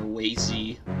 yeah,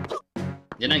 lazy.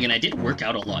 Then again, I did work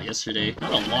out a lot yesterday.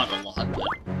 Not a lot, but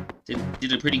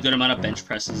did a pretty good amount of bench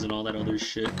presses and all that other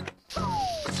shit.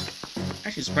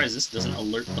 Actually surprised this doesn't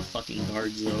alert the fucking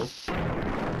guards, though.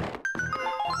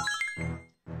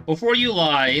 Before you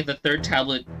lie, the 3rd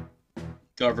tablet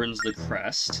governs the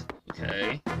crest.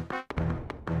 Okay.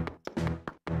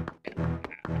 I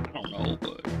don't know,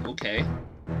 but okay.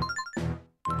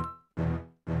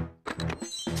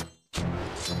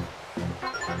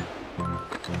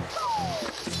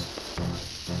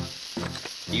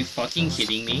 Are you fucking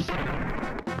kidding me?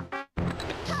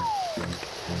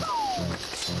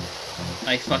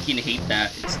 I fucking hate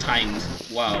that. It's timed.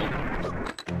 Wow.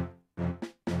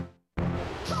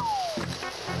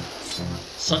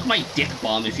 Suck my dick,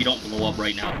 bomb, if you don't blow up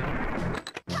right now.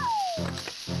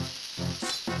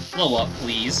 Blow up,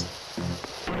 please.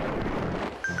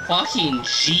 Fucking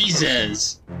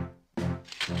Jesus!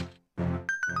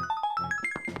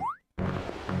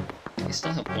 I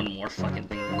still have one more fucking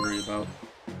thing to worry about.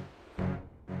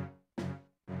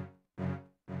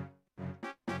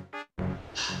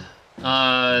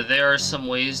 There are some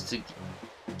ways to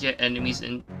get enemies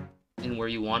in where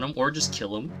you want them, or just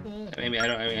kill them. I mean, I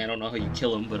don't know how you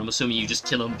kill them, but I'm assuming you just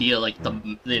kill them via like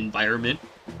the environment.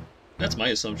 That's my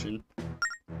assumption.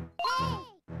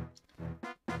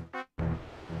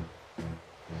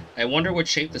 I wonder what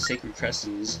shape the sacred crest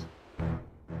is.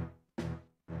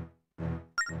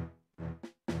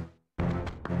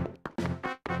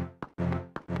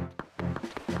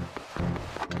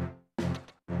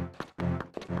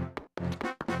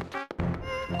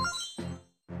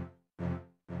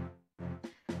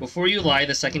 Before you lie,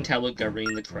 the 2nd tablet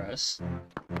governing the crest.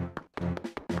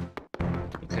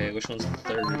 Okay, which one's the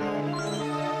 3rd?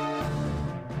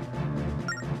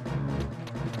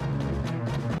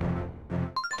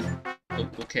 Oh,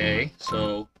 okay,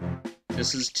 so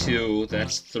this is 2,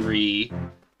 that's 3.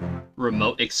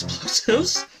 Remote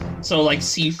explosives? So like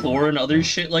C4 and other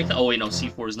shit like that? Oh wait, no,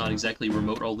 C4 is not exactly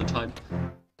remote all the time.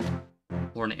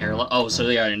 Or an airlock. Oh, so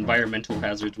yeah, environmental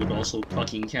hazards would also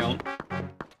fucking count.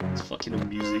 It's fucking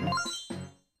amusing.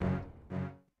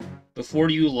 Before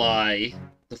you lie,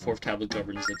 the 4th tablet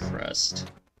governs the crest.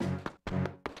 I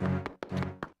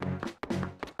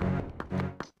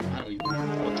don't even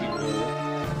fucking know.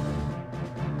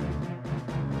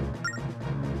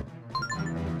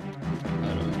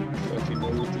 I don't even fucking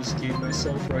know with this game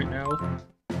myself right now.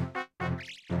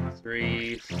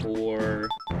 3, 4...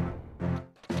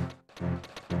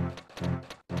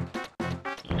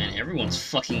 Man, everyone's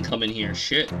fucking coming here.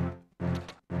 Shit.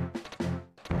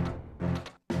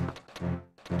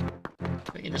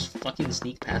 I can just fucking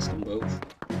sneak past them both.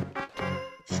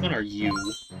 Which one are you?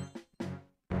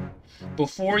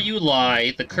 Before you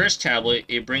lie, the cursed tablet,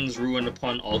 it brings ruin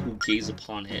upon all who gaze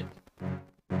upon it.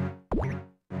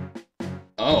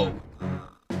 Oh.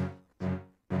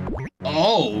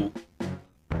 Oh!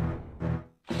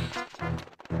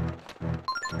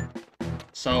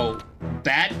 So,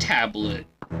 bad tablet,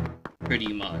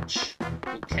 pretty much.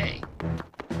 Okay.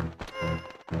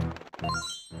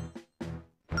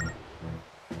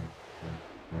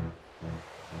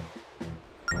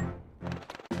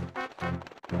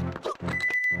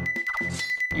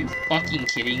 You fucking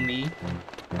kidding me?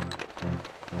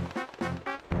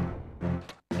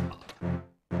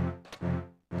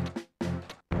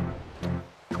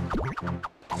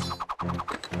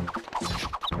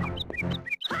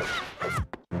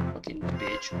 Fucking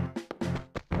bitch.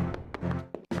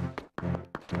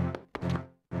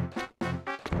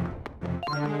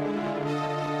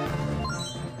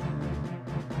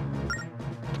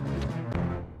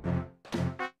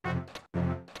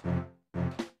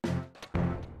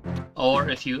 Or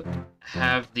if you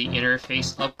have the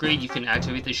interface upgrade, you can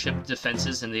activate the ship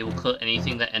defenses and they will kill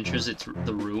anything that enters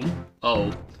the room.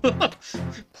 Oh.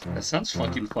 That sounds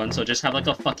fucking fun. So just have like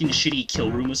a fucking shitty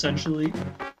kill room, essentially.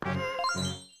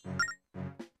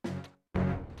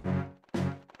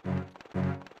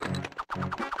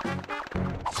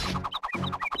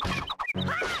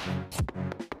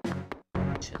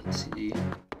 Okay, let's see.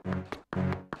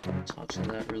 Talk to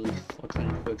that really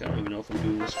fucking quick. I don't even know if I'm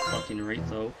doing this fucking right,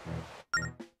 though.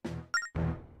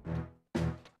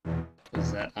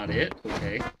 Is that not it?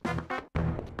 Okay.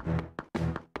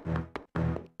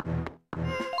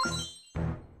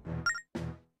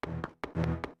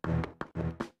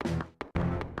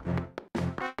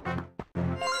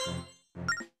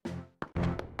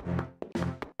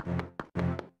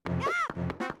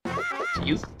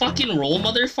 You fucking roll,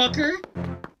 motherfucker!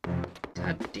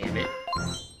 God damn it.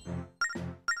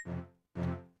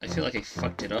 I feel like I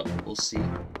fucked it up. We'll see.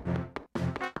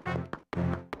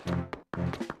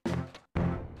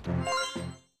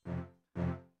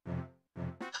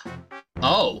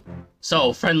 Oh!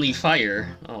 So, friendly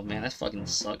fire. Oh man, that fucking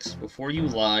sucks. Before you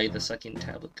lie, the second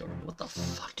tablet government. What the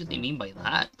fuck do they mean by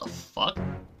that? The fuck?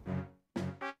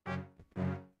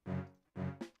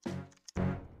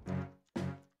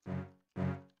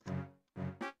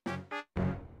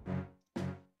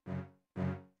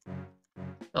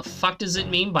 The fuck does it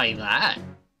mean by that?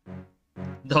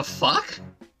 The fuck?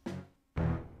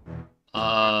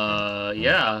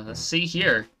 Yeah, let's see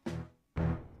here.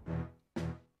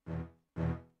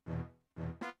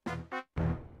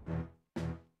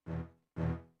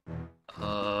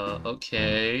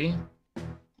 Okay.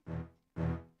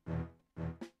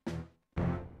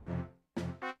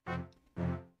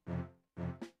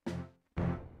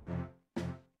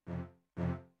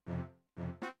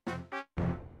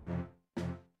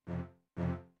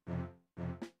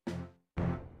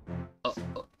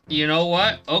 You know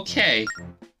what? Okay.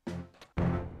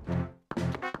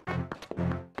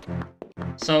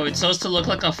 So it's supposed to look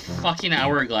like a fucking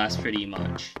hourglass, pretty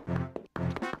much.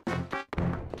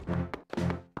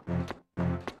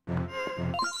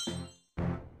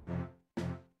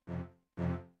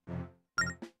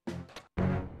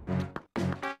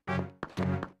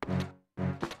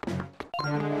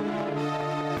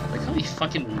 Like how we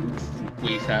fucking move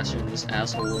way faster than this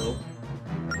asshole will.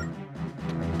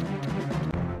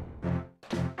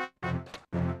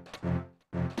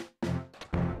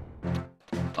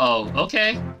 Oh,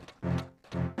 okay.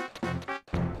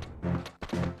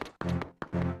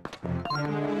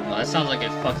 Well, that sounds like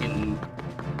it fucking...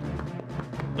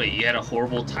 Wait, you had a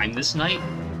horrible time this night?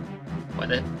 Why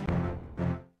the...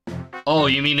 Oh,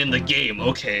 you mean in the game,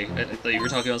 okay. I thought you were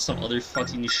talking about some other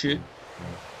fucking shit.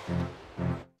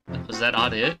 Was that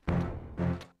not it?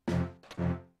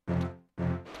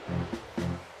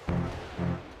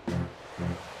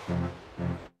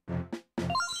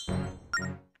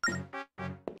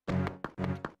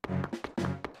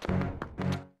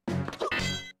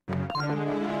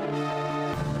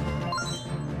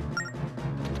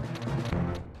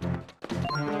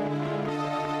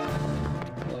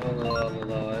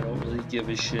 I don't really give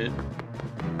a shit.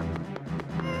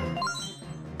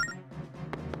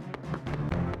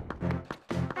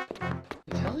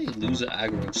 Like, how do they lose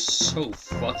aggro so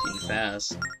fucking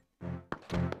fast?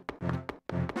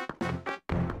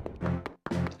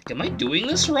 Like, am I doing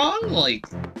this wrong? Like,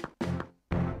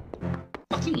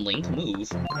 fucking Link,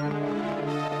 move.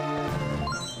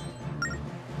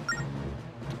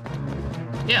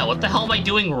 Yeah, what the hell am I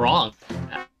doing wrong?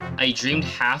 I dreamed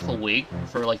half awake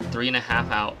for like 3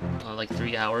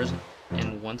 hours,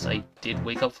 and once I did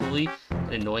wake up fully,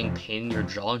 an annoying pain in your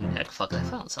jaw and neck. Fuck, that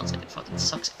sounds like it fucking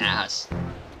sucks ass.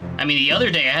 I mean, the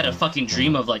other day I had a fucking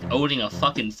dream of like owning a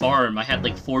fucking farm. I had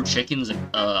like 4 chickens,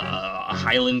 a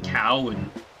Highland cow,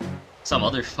 and some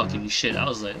other fucking shit. I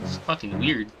was like, it's fucking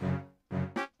weird.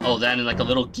 Oh, that and like a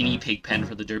little guinea pig pen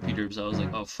for the derpy derps. I was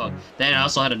like, oh fuck. Then I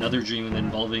also had another dream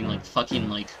involving like fucking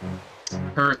like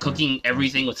her cooking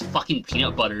everything with fucking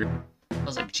peanut butter. I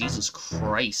was like, Jesus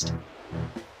Christ.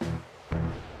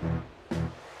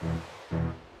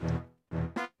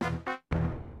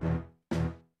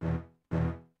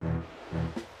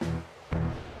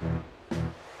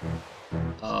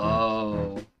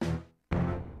 Oh.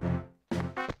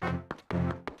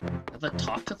 I have to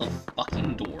talk to the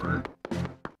fucking door.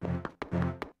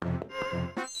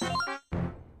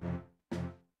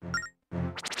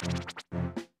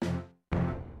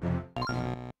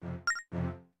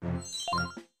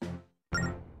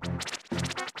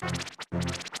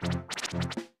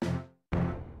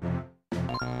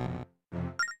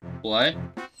 What?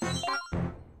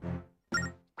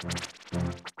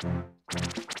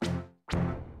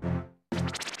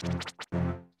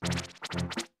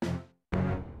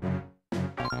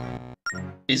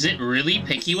 Is it really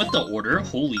picky with the order?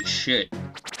 Holy shit.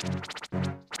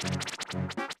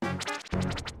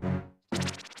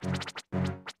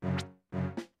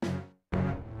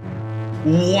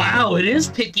 Wow, it is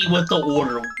picky with the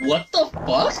order. What the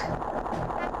fuck?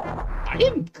 I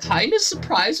am kind of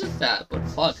surprised with that, but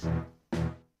fuck.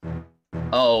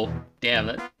 Oh, damn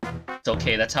it. It's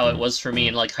okay, that's how it was for me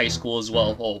in, like, high school as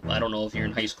well. Oh, I don't know if you're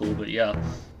in high school, but yeah.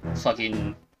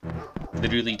 Fucking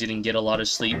literally didn't get a lot of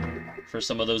sleep for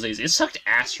some of those days. It sucked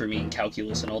ass for me in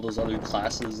calculus and all those other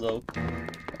classes, though.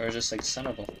 I was just like, son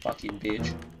of a fucking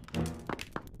bitch.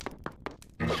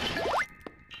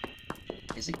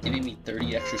 Is it giving me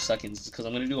 30 extra seconds? Because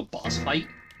I'm gonna do a boss fight?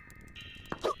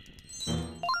 Oh,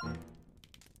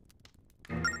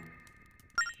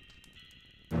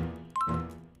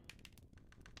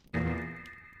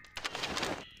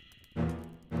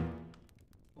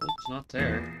 it's not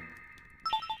there.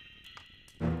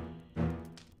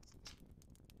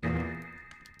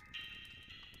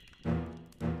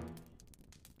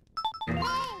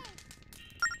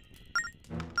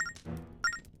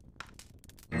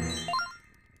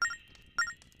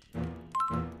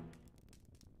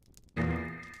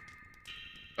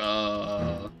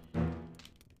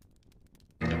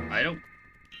 I don't...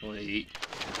 Wait.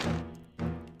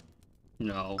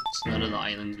 No, it's none of the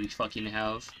islands we fucking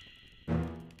have.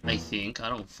 I think. I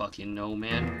don't fucking know,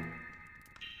 man.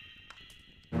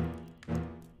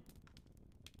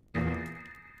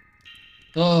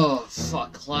 Oh,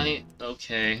 fuck, client.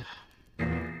 Okay.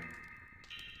 The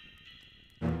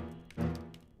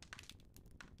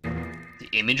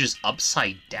image is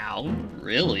upside down?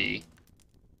 Really?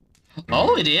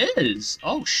 Oh, it is!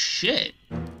 Oh, shit.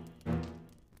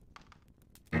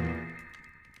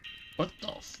 What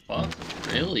the fuck?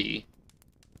 Really?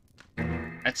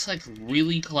 That's, like,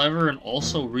 really clever and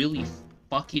also really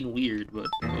fucking weird, but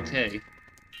okay.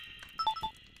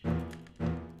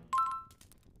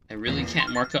 I really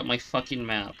can't mark up my fucking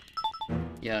map.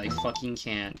 Yeah, I fucking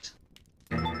can't.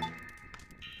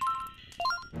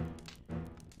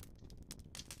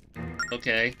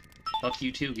 Okay. Fuck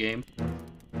you too, game.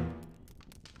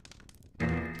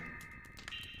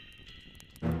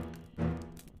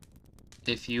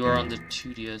 If you are on the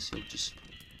 2DS, you'll just...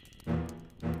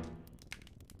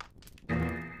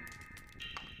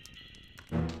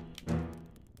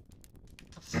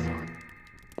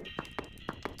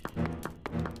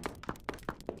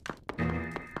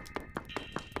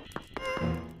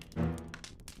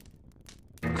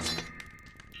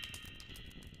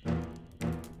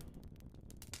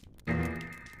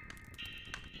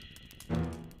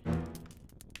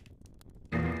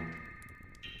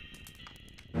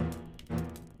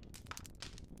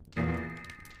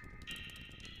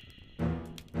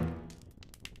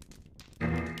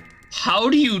 How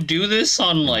do you do this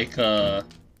on, like,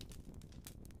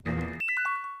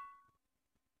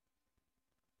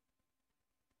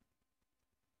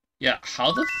 Yeah,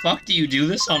 how the fuck do you do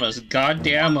this on a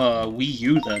goddamn, Wii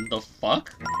U, then? The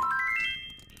fuck?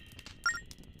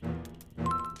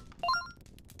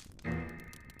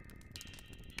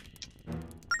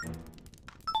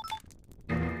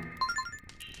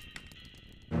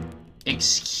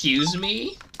 Excuse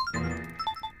me?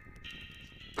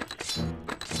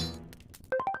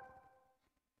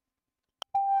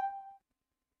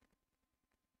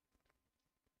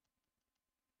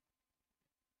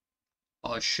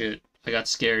 Oh shit, I got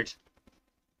scared.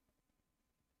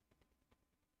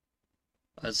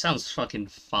 That sounds fucking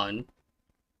fun.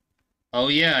 Oh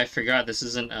yeah, I forgot this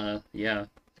isn't, yeah.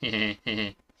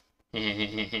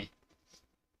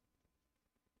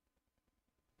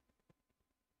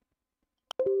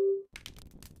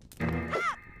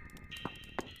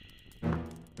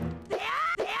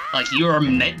 Like, you are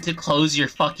meant to close your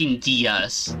fucking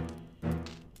DS.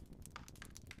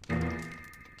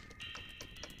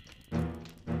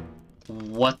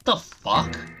 What the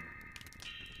fuck?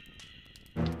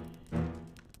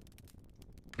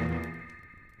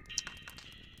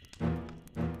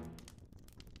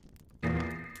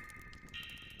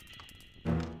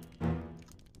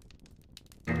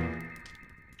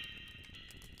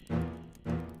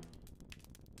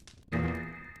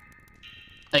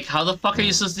 Like, how the fuck are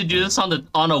you supposed to do this on a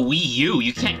Wii U?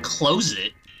 You can't close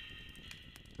it.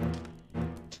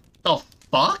 The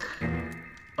fuck?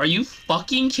 Are you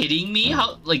fucking kidding me?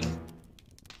 How, like...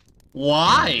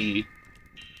 Why?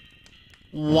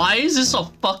 Why is this a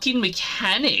fucking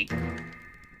mechanic?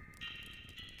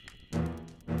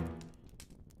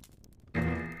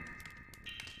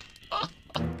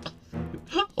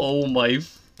 Oh my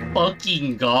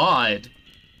fucking god.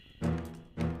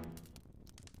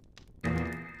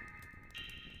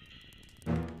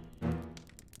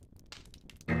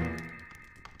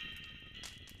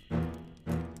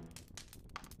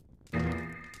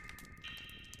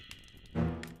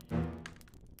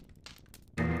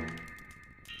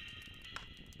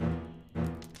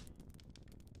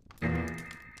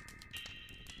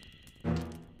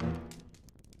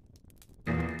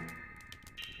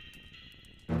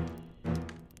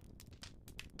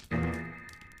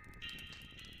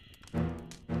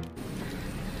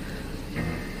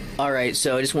 Alright,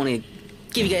 so I just want to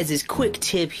give you guys this quick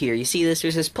tip here. You see this?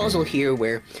 There's this puzzle here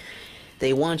where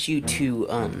they want you to,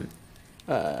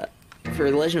 for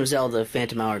The Legend of Zelda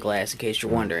Phantom Hourglass, in case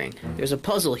you're wondering, there's a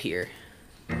puzzle here.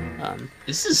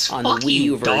 This is on the Wii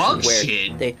U version dog where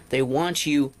shit. they want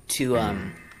you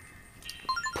to,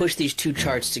 push these two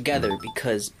charts together,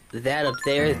 because that up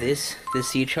there, this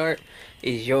C chart,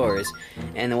 is yours,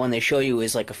 and the one they show you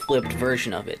is like a flipped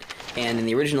version of it. And in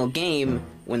the original game,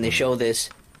 when they show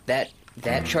this,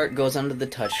 that chart goes onto the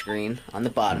touch screen on the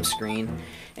bottom screen,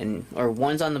 or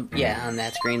one's on on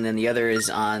that screen, then the other is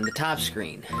on the top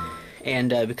screen.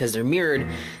 And because they're mirrored,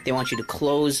 they want you to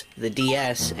close the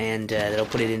DS, and that'll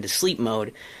put it into sleep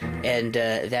mode, and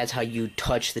that's how you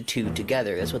touch the two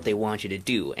together. That's what they want you to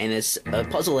do, and it's a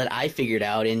puzzle that I figured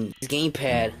out in the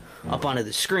gamepad up onto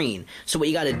the screen. So what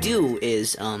you got to do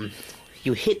is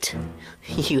you hit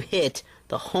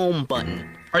the home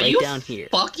button. Are right you down here.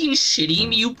 Fucking shitting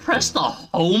me? You press the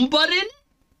home button?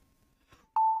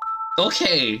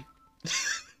 Okay.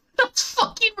 That's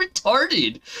fucking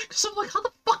retarded. Cause I'm like, how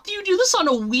the fuck do you do this on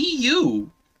a Wii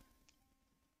U?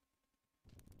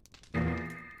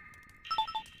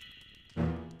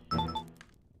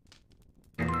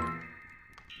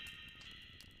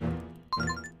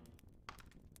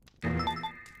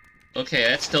 Okay,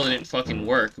 that still didn't fucking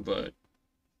work, but...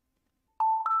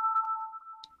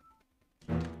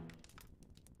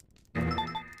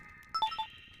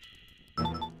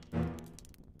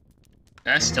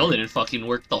 That still didn't fucking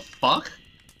work, the fuck?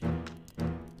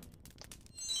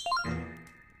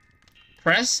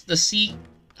 Press the C...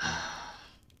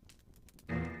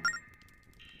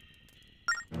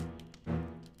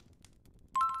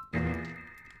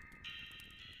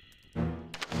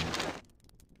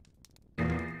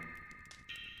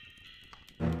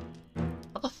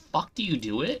 How the fuck do you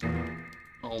do it?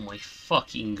 Oh my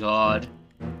fucking god.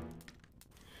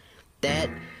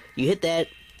 You hit that,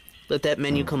 let that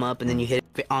menu come up, and then you hit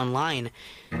it online.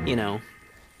 You know,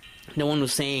 no one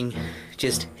was saying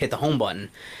just hit the home button.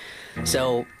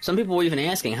 So some people were even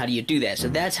asking, how do you do that? So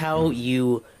that's how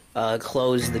you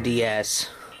close the DS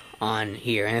on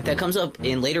here. And if that comes up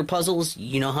in later puzzles,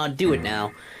 you know how to do it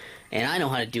now. And I know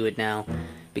how to do it now.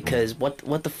 Because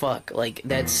what the fuck? Like,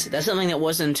 that's something that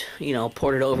wasn't, you know,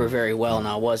 ported over very well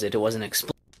now, was it? It wasn't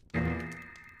explained.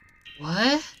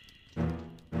 What?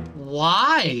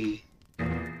 Why?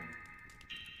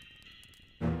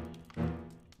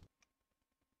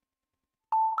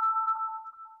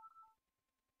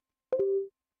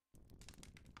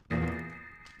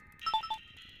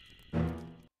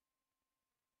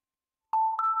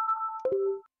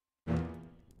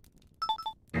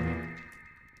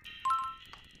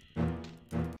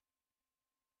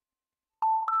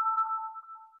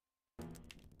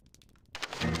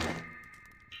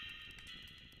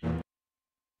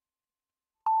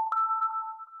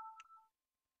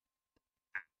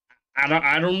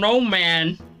 I don't know,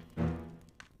 man.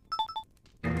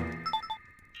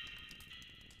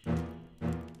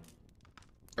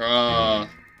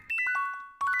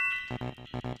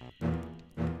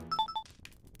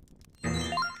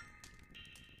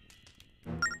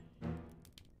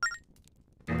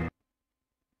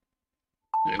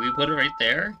 Did we put it right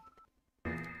there?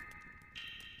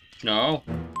 No.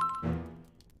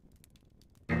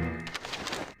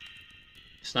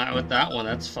 It's not with that one,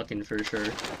 that's fucking for sure.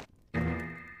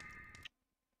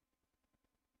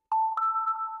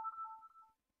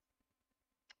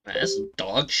 That's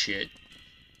dog shit.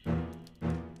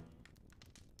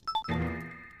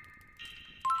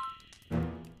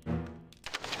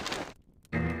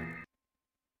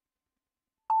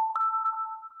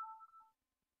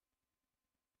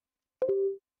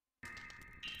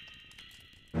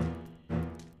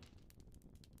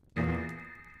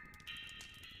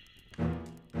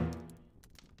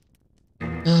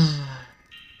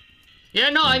 Yeah,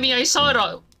 no, I mean, I saw it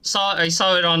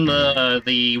on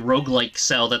the roguelike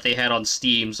sale that they had on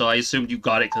Steam, so I assumed you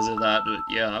got it because of that. But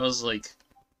yeah, I was like,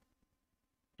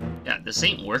 yeah, this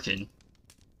ain't working.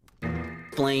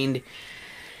 Explained.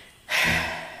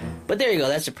 But there you go.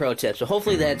 That's a pro tip. So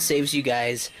hopefully that saves you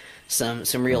guys some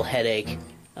real headache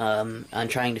on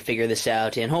trying to figure this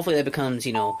out, and hopefully that becomes,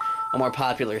 you know, a more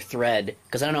popular thread,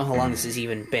 because I don't know how long this has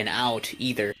even been out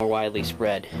either, more widely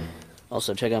spread.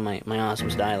 Also, check out my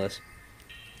awesome stylus.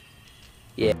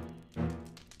 Yeah.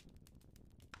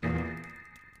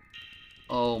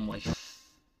 Oh my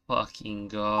fucking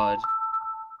god.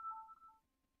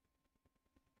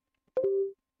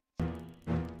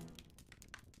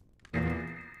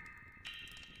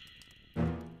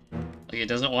 Like, it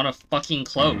doesn't want to fucking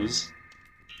close.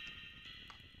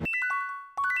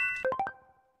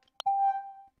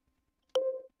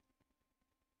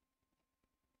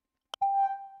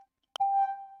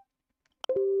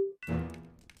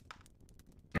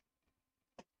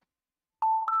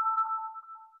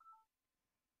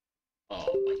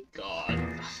 Oh my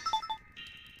god.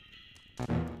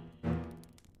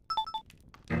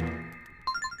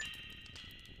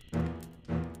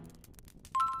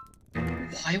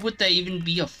 Why would that even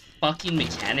be a fucking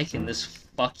mechanic in this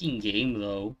fucking game,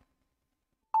 though?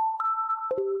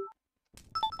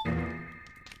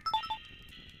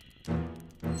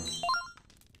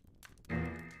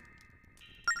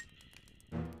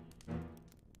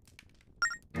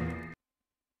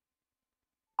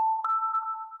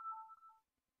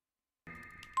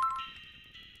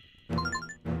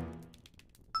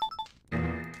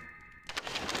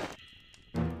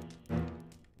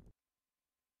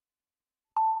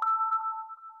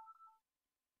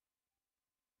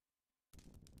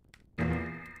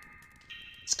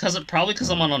 It's probably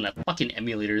because I'm on a fucking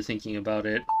emulator thinking about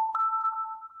it.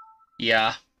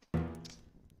 Yeah.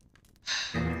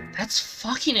 That's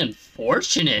fucking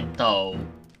unfortunate, though.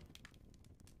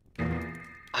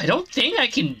 I don't think I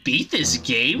can beat this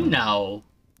game now.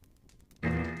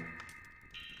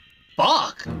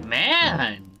 Fuck,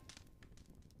 man.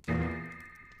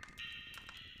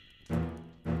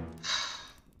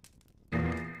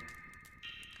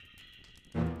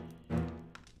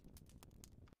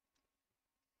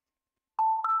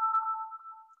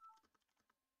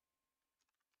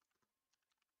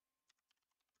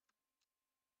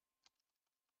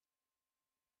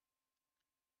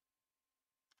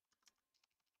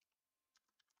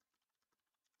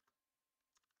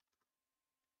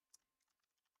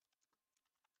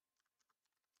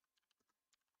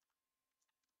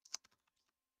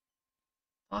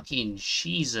 Fucking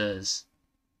Jesus.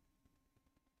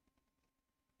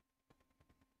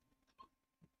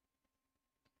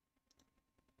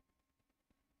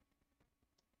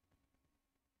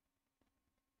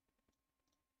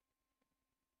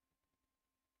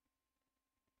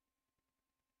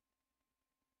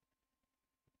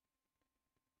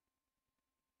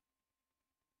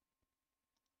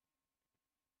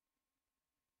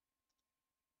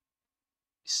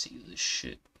 See this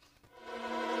shit.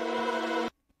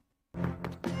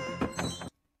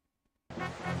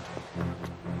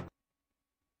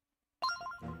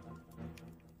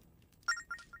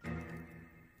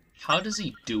 How does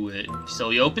he do it?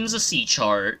 So he opens a C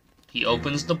chart. He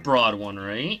opens the broad one,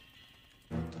 right?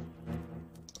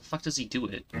 The fuck does he do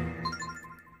it?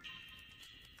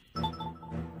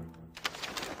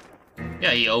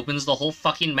 Yeah, he opens the whole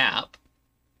fucking map.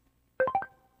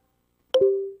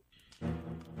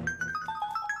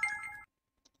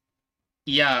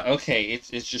 Yeah, okay,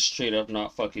 it's just straight up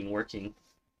not fucking working.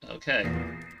 Okay.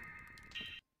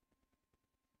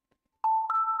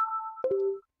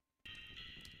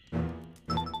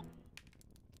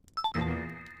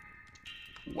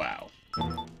 Wow.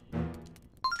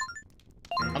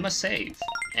 I'm a save,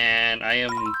 and I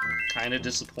am kind of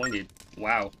disappointed.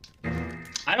 Wow.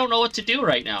 I don't know what to do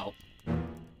right now.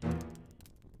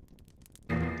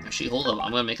 Actually, hold up.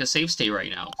 I'm gonna make a save state right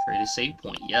now. Create a save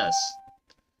point, yes.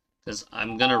 Because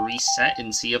I'm gonna reset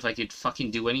and see if I could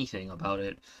fucking do anything about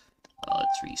it.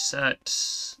 Let's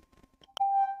reset.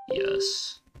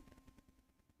 Yes.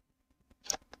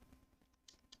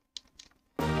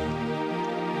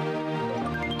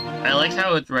 I like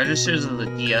how it registers as a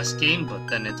DS game, but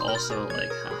then it's also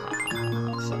like, ha ha ha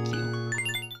ha, fuck you.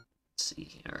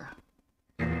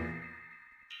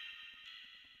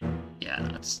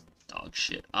 dog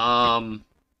shit.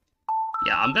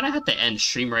 Yeah, I'm gonna have to end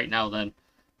stream right now then.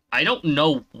 I don't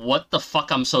know what the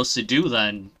fuck I'm supposed to do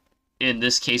then in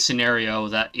this case scenario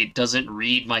that it doesn't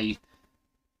read my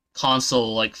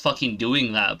console like fucking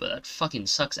doing that, but that fucking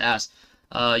sucks ass.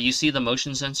 You see the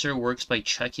motion sensor works by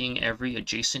checking every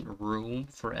adjacent room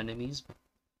for enemies.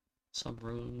 Some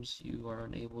rooms you are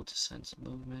unable to sense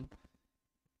movement.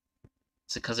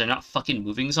 Is it because they're not fucking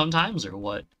moving sometimes, or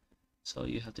what? So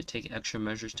you have to take extra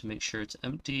measures to make sure it's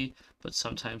empty, but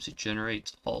sometimes it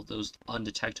generates all those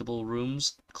undetectable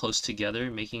rooms close together,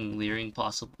 making luring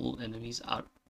possible enemies out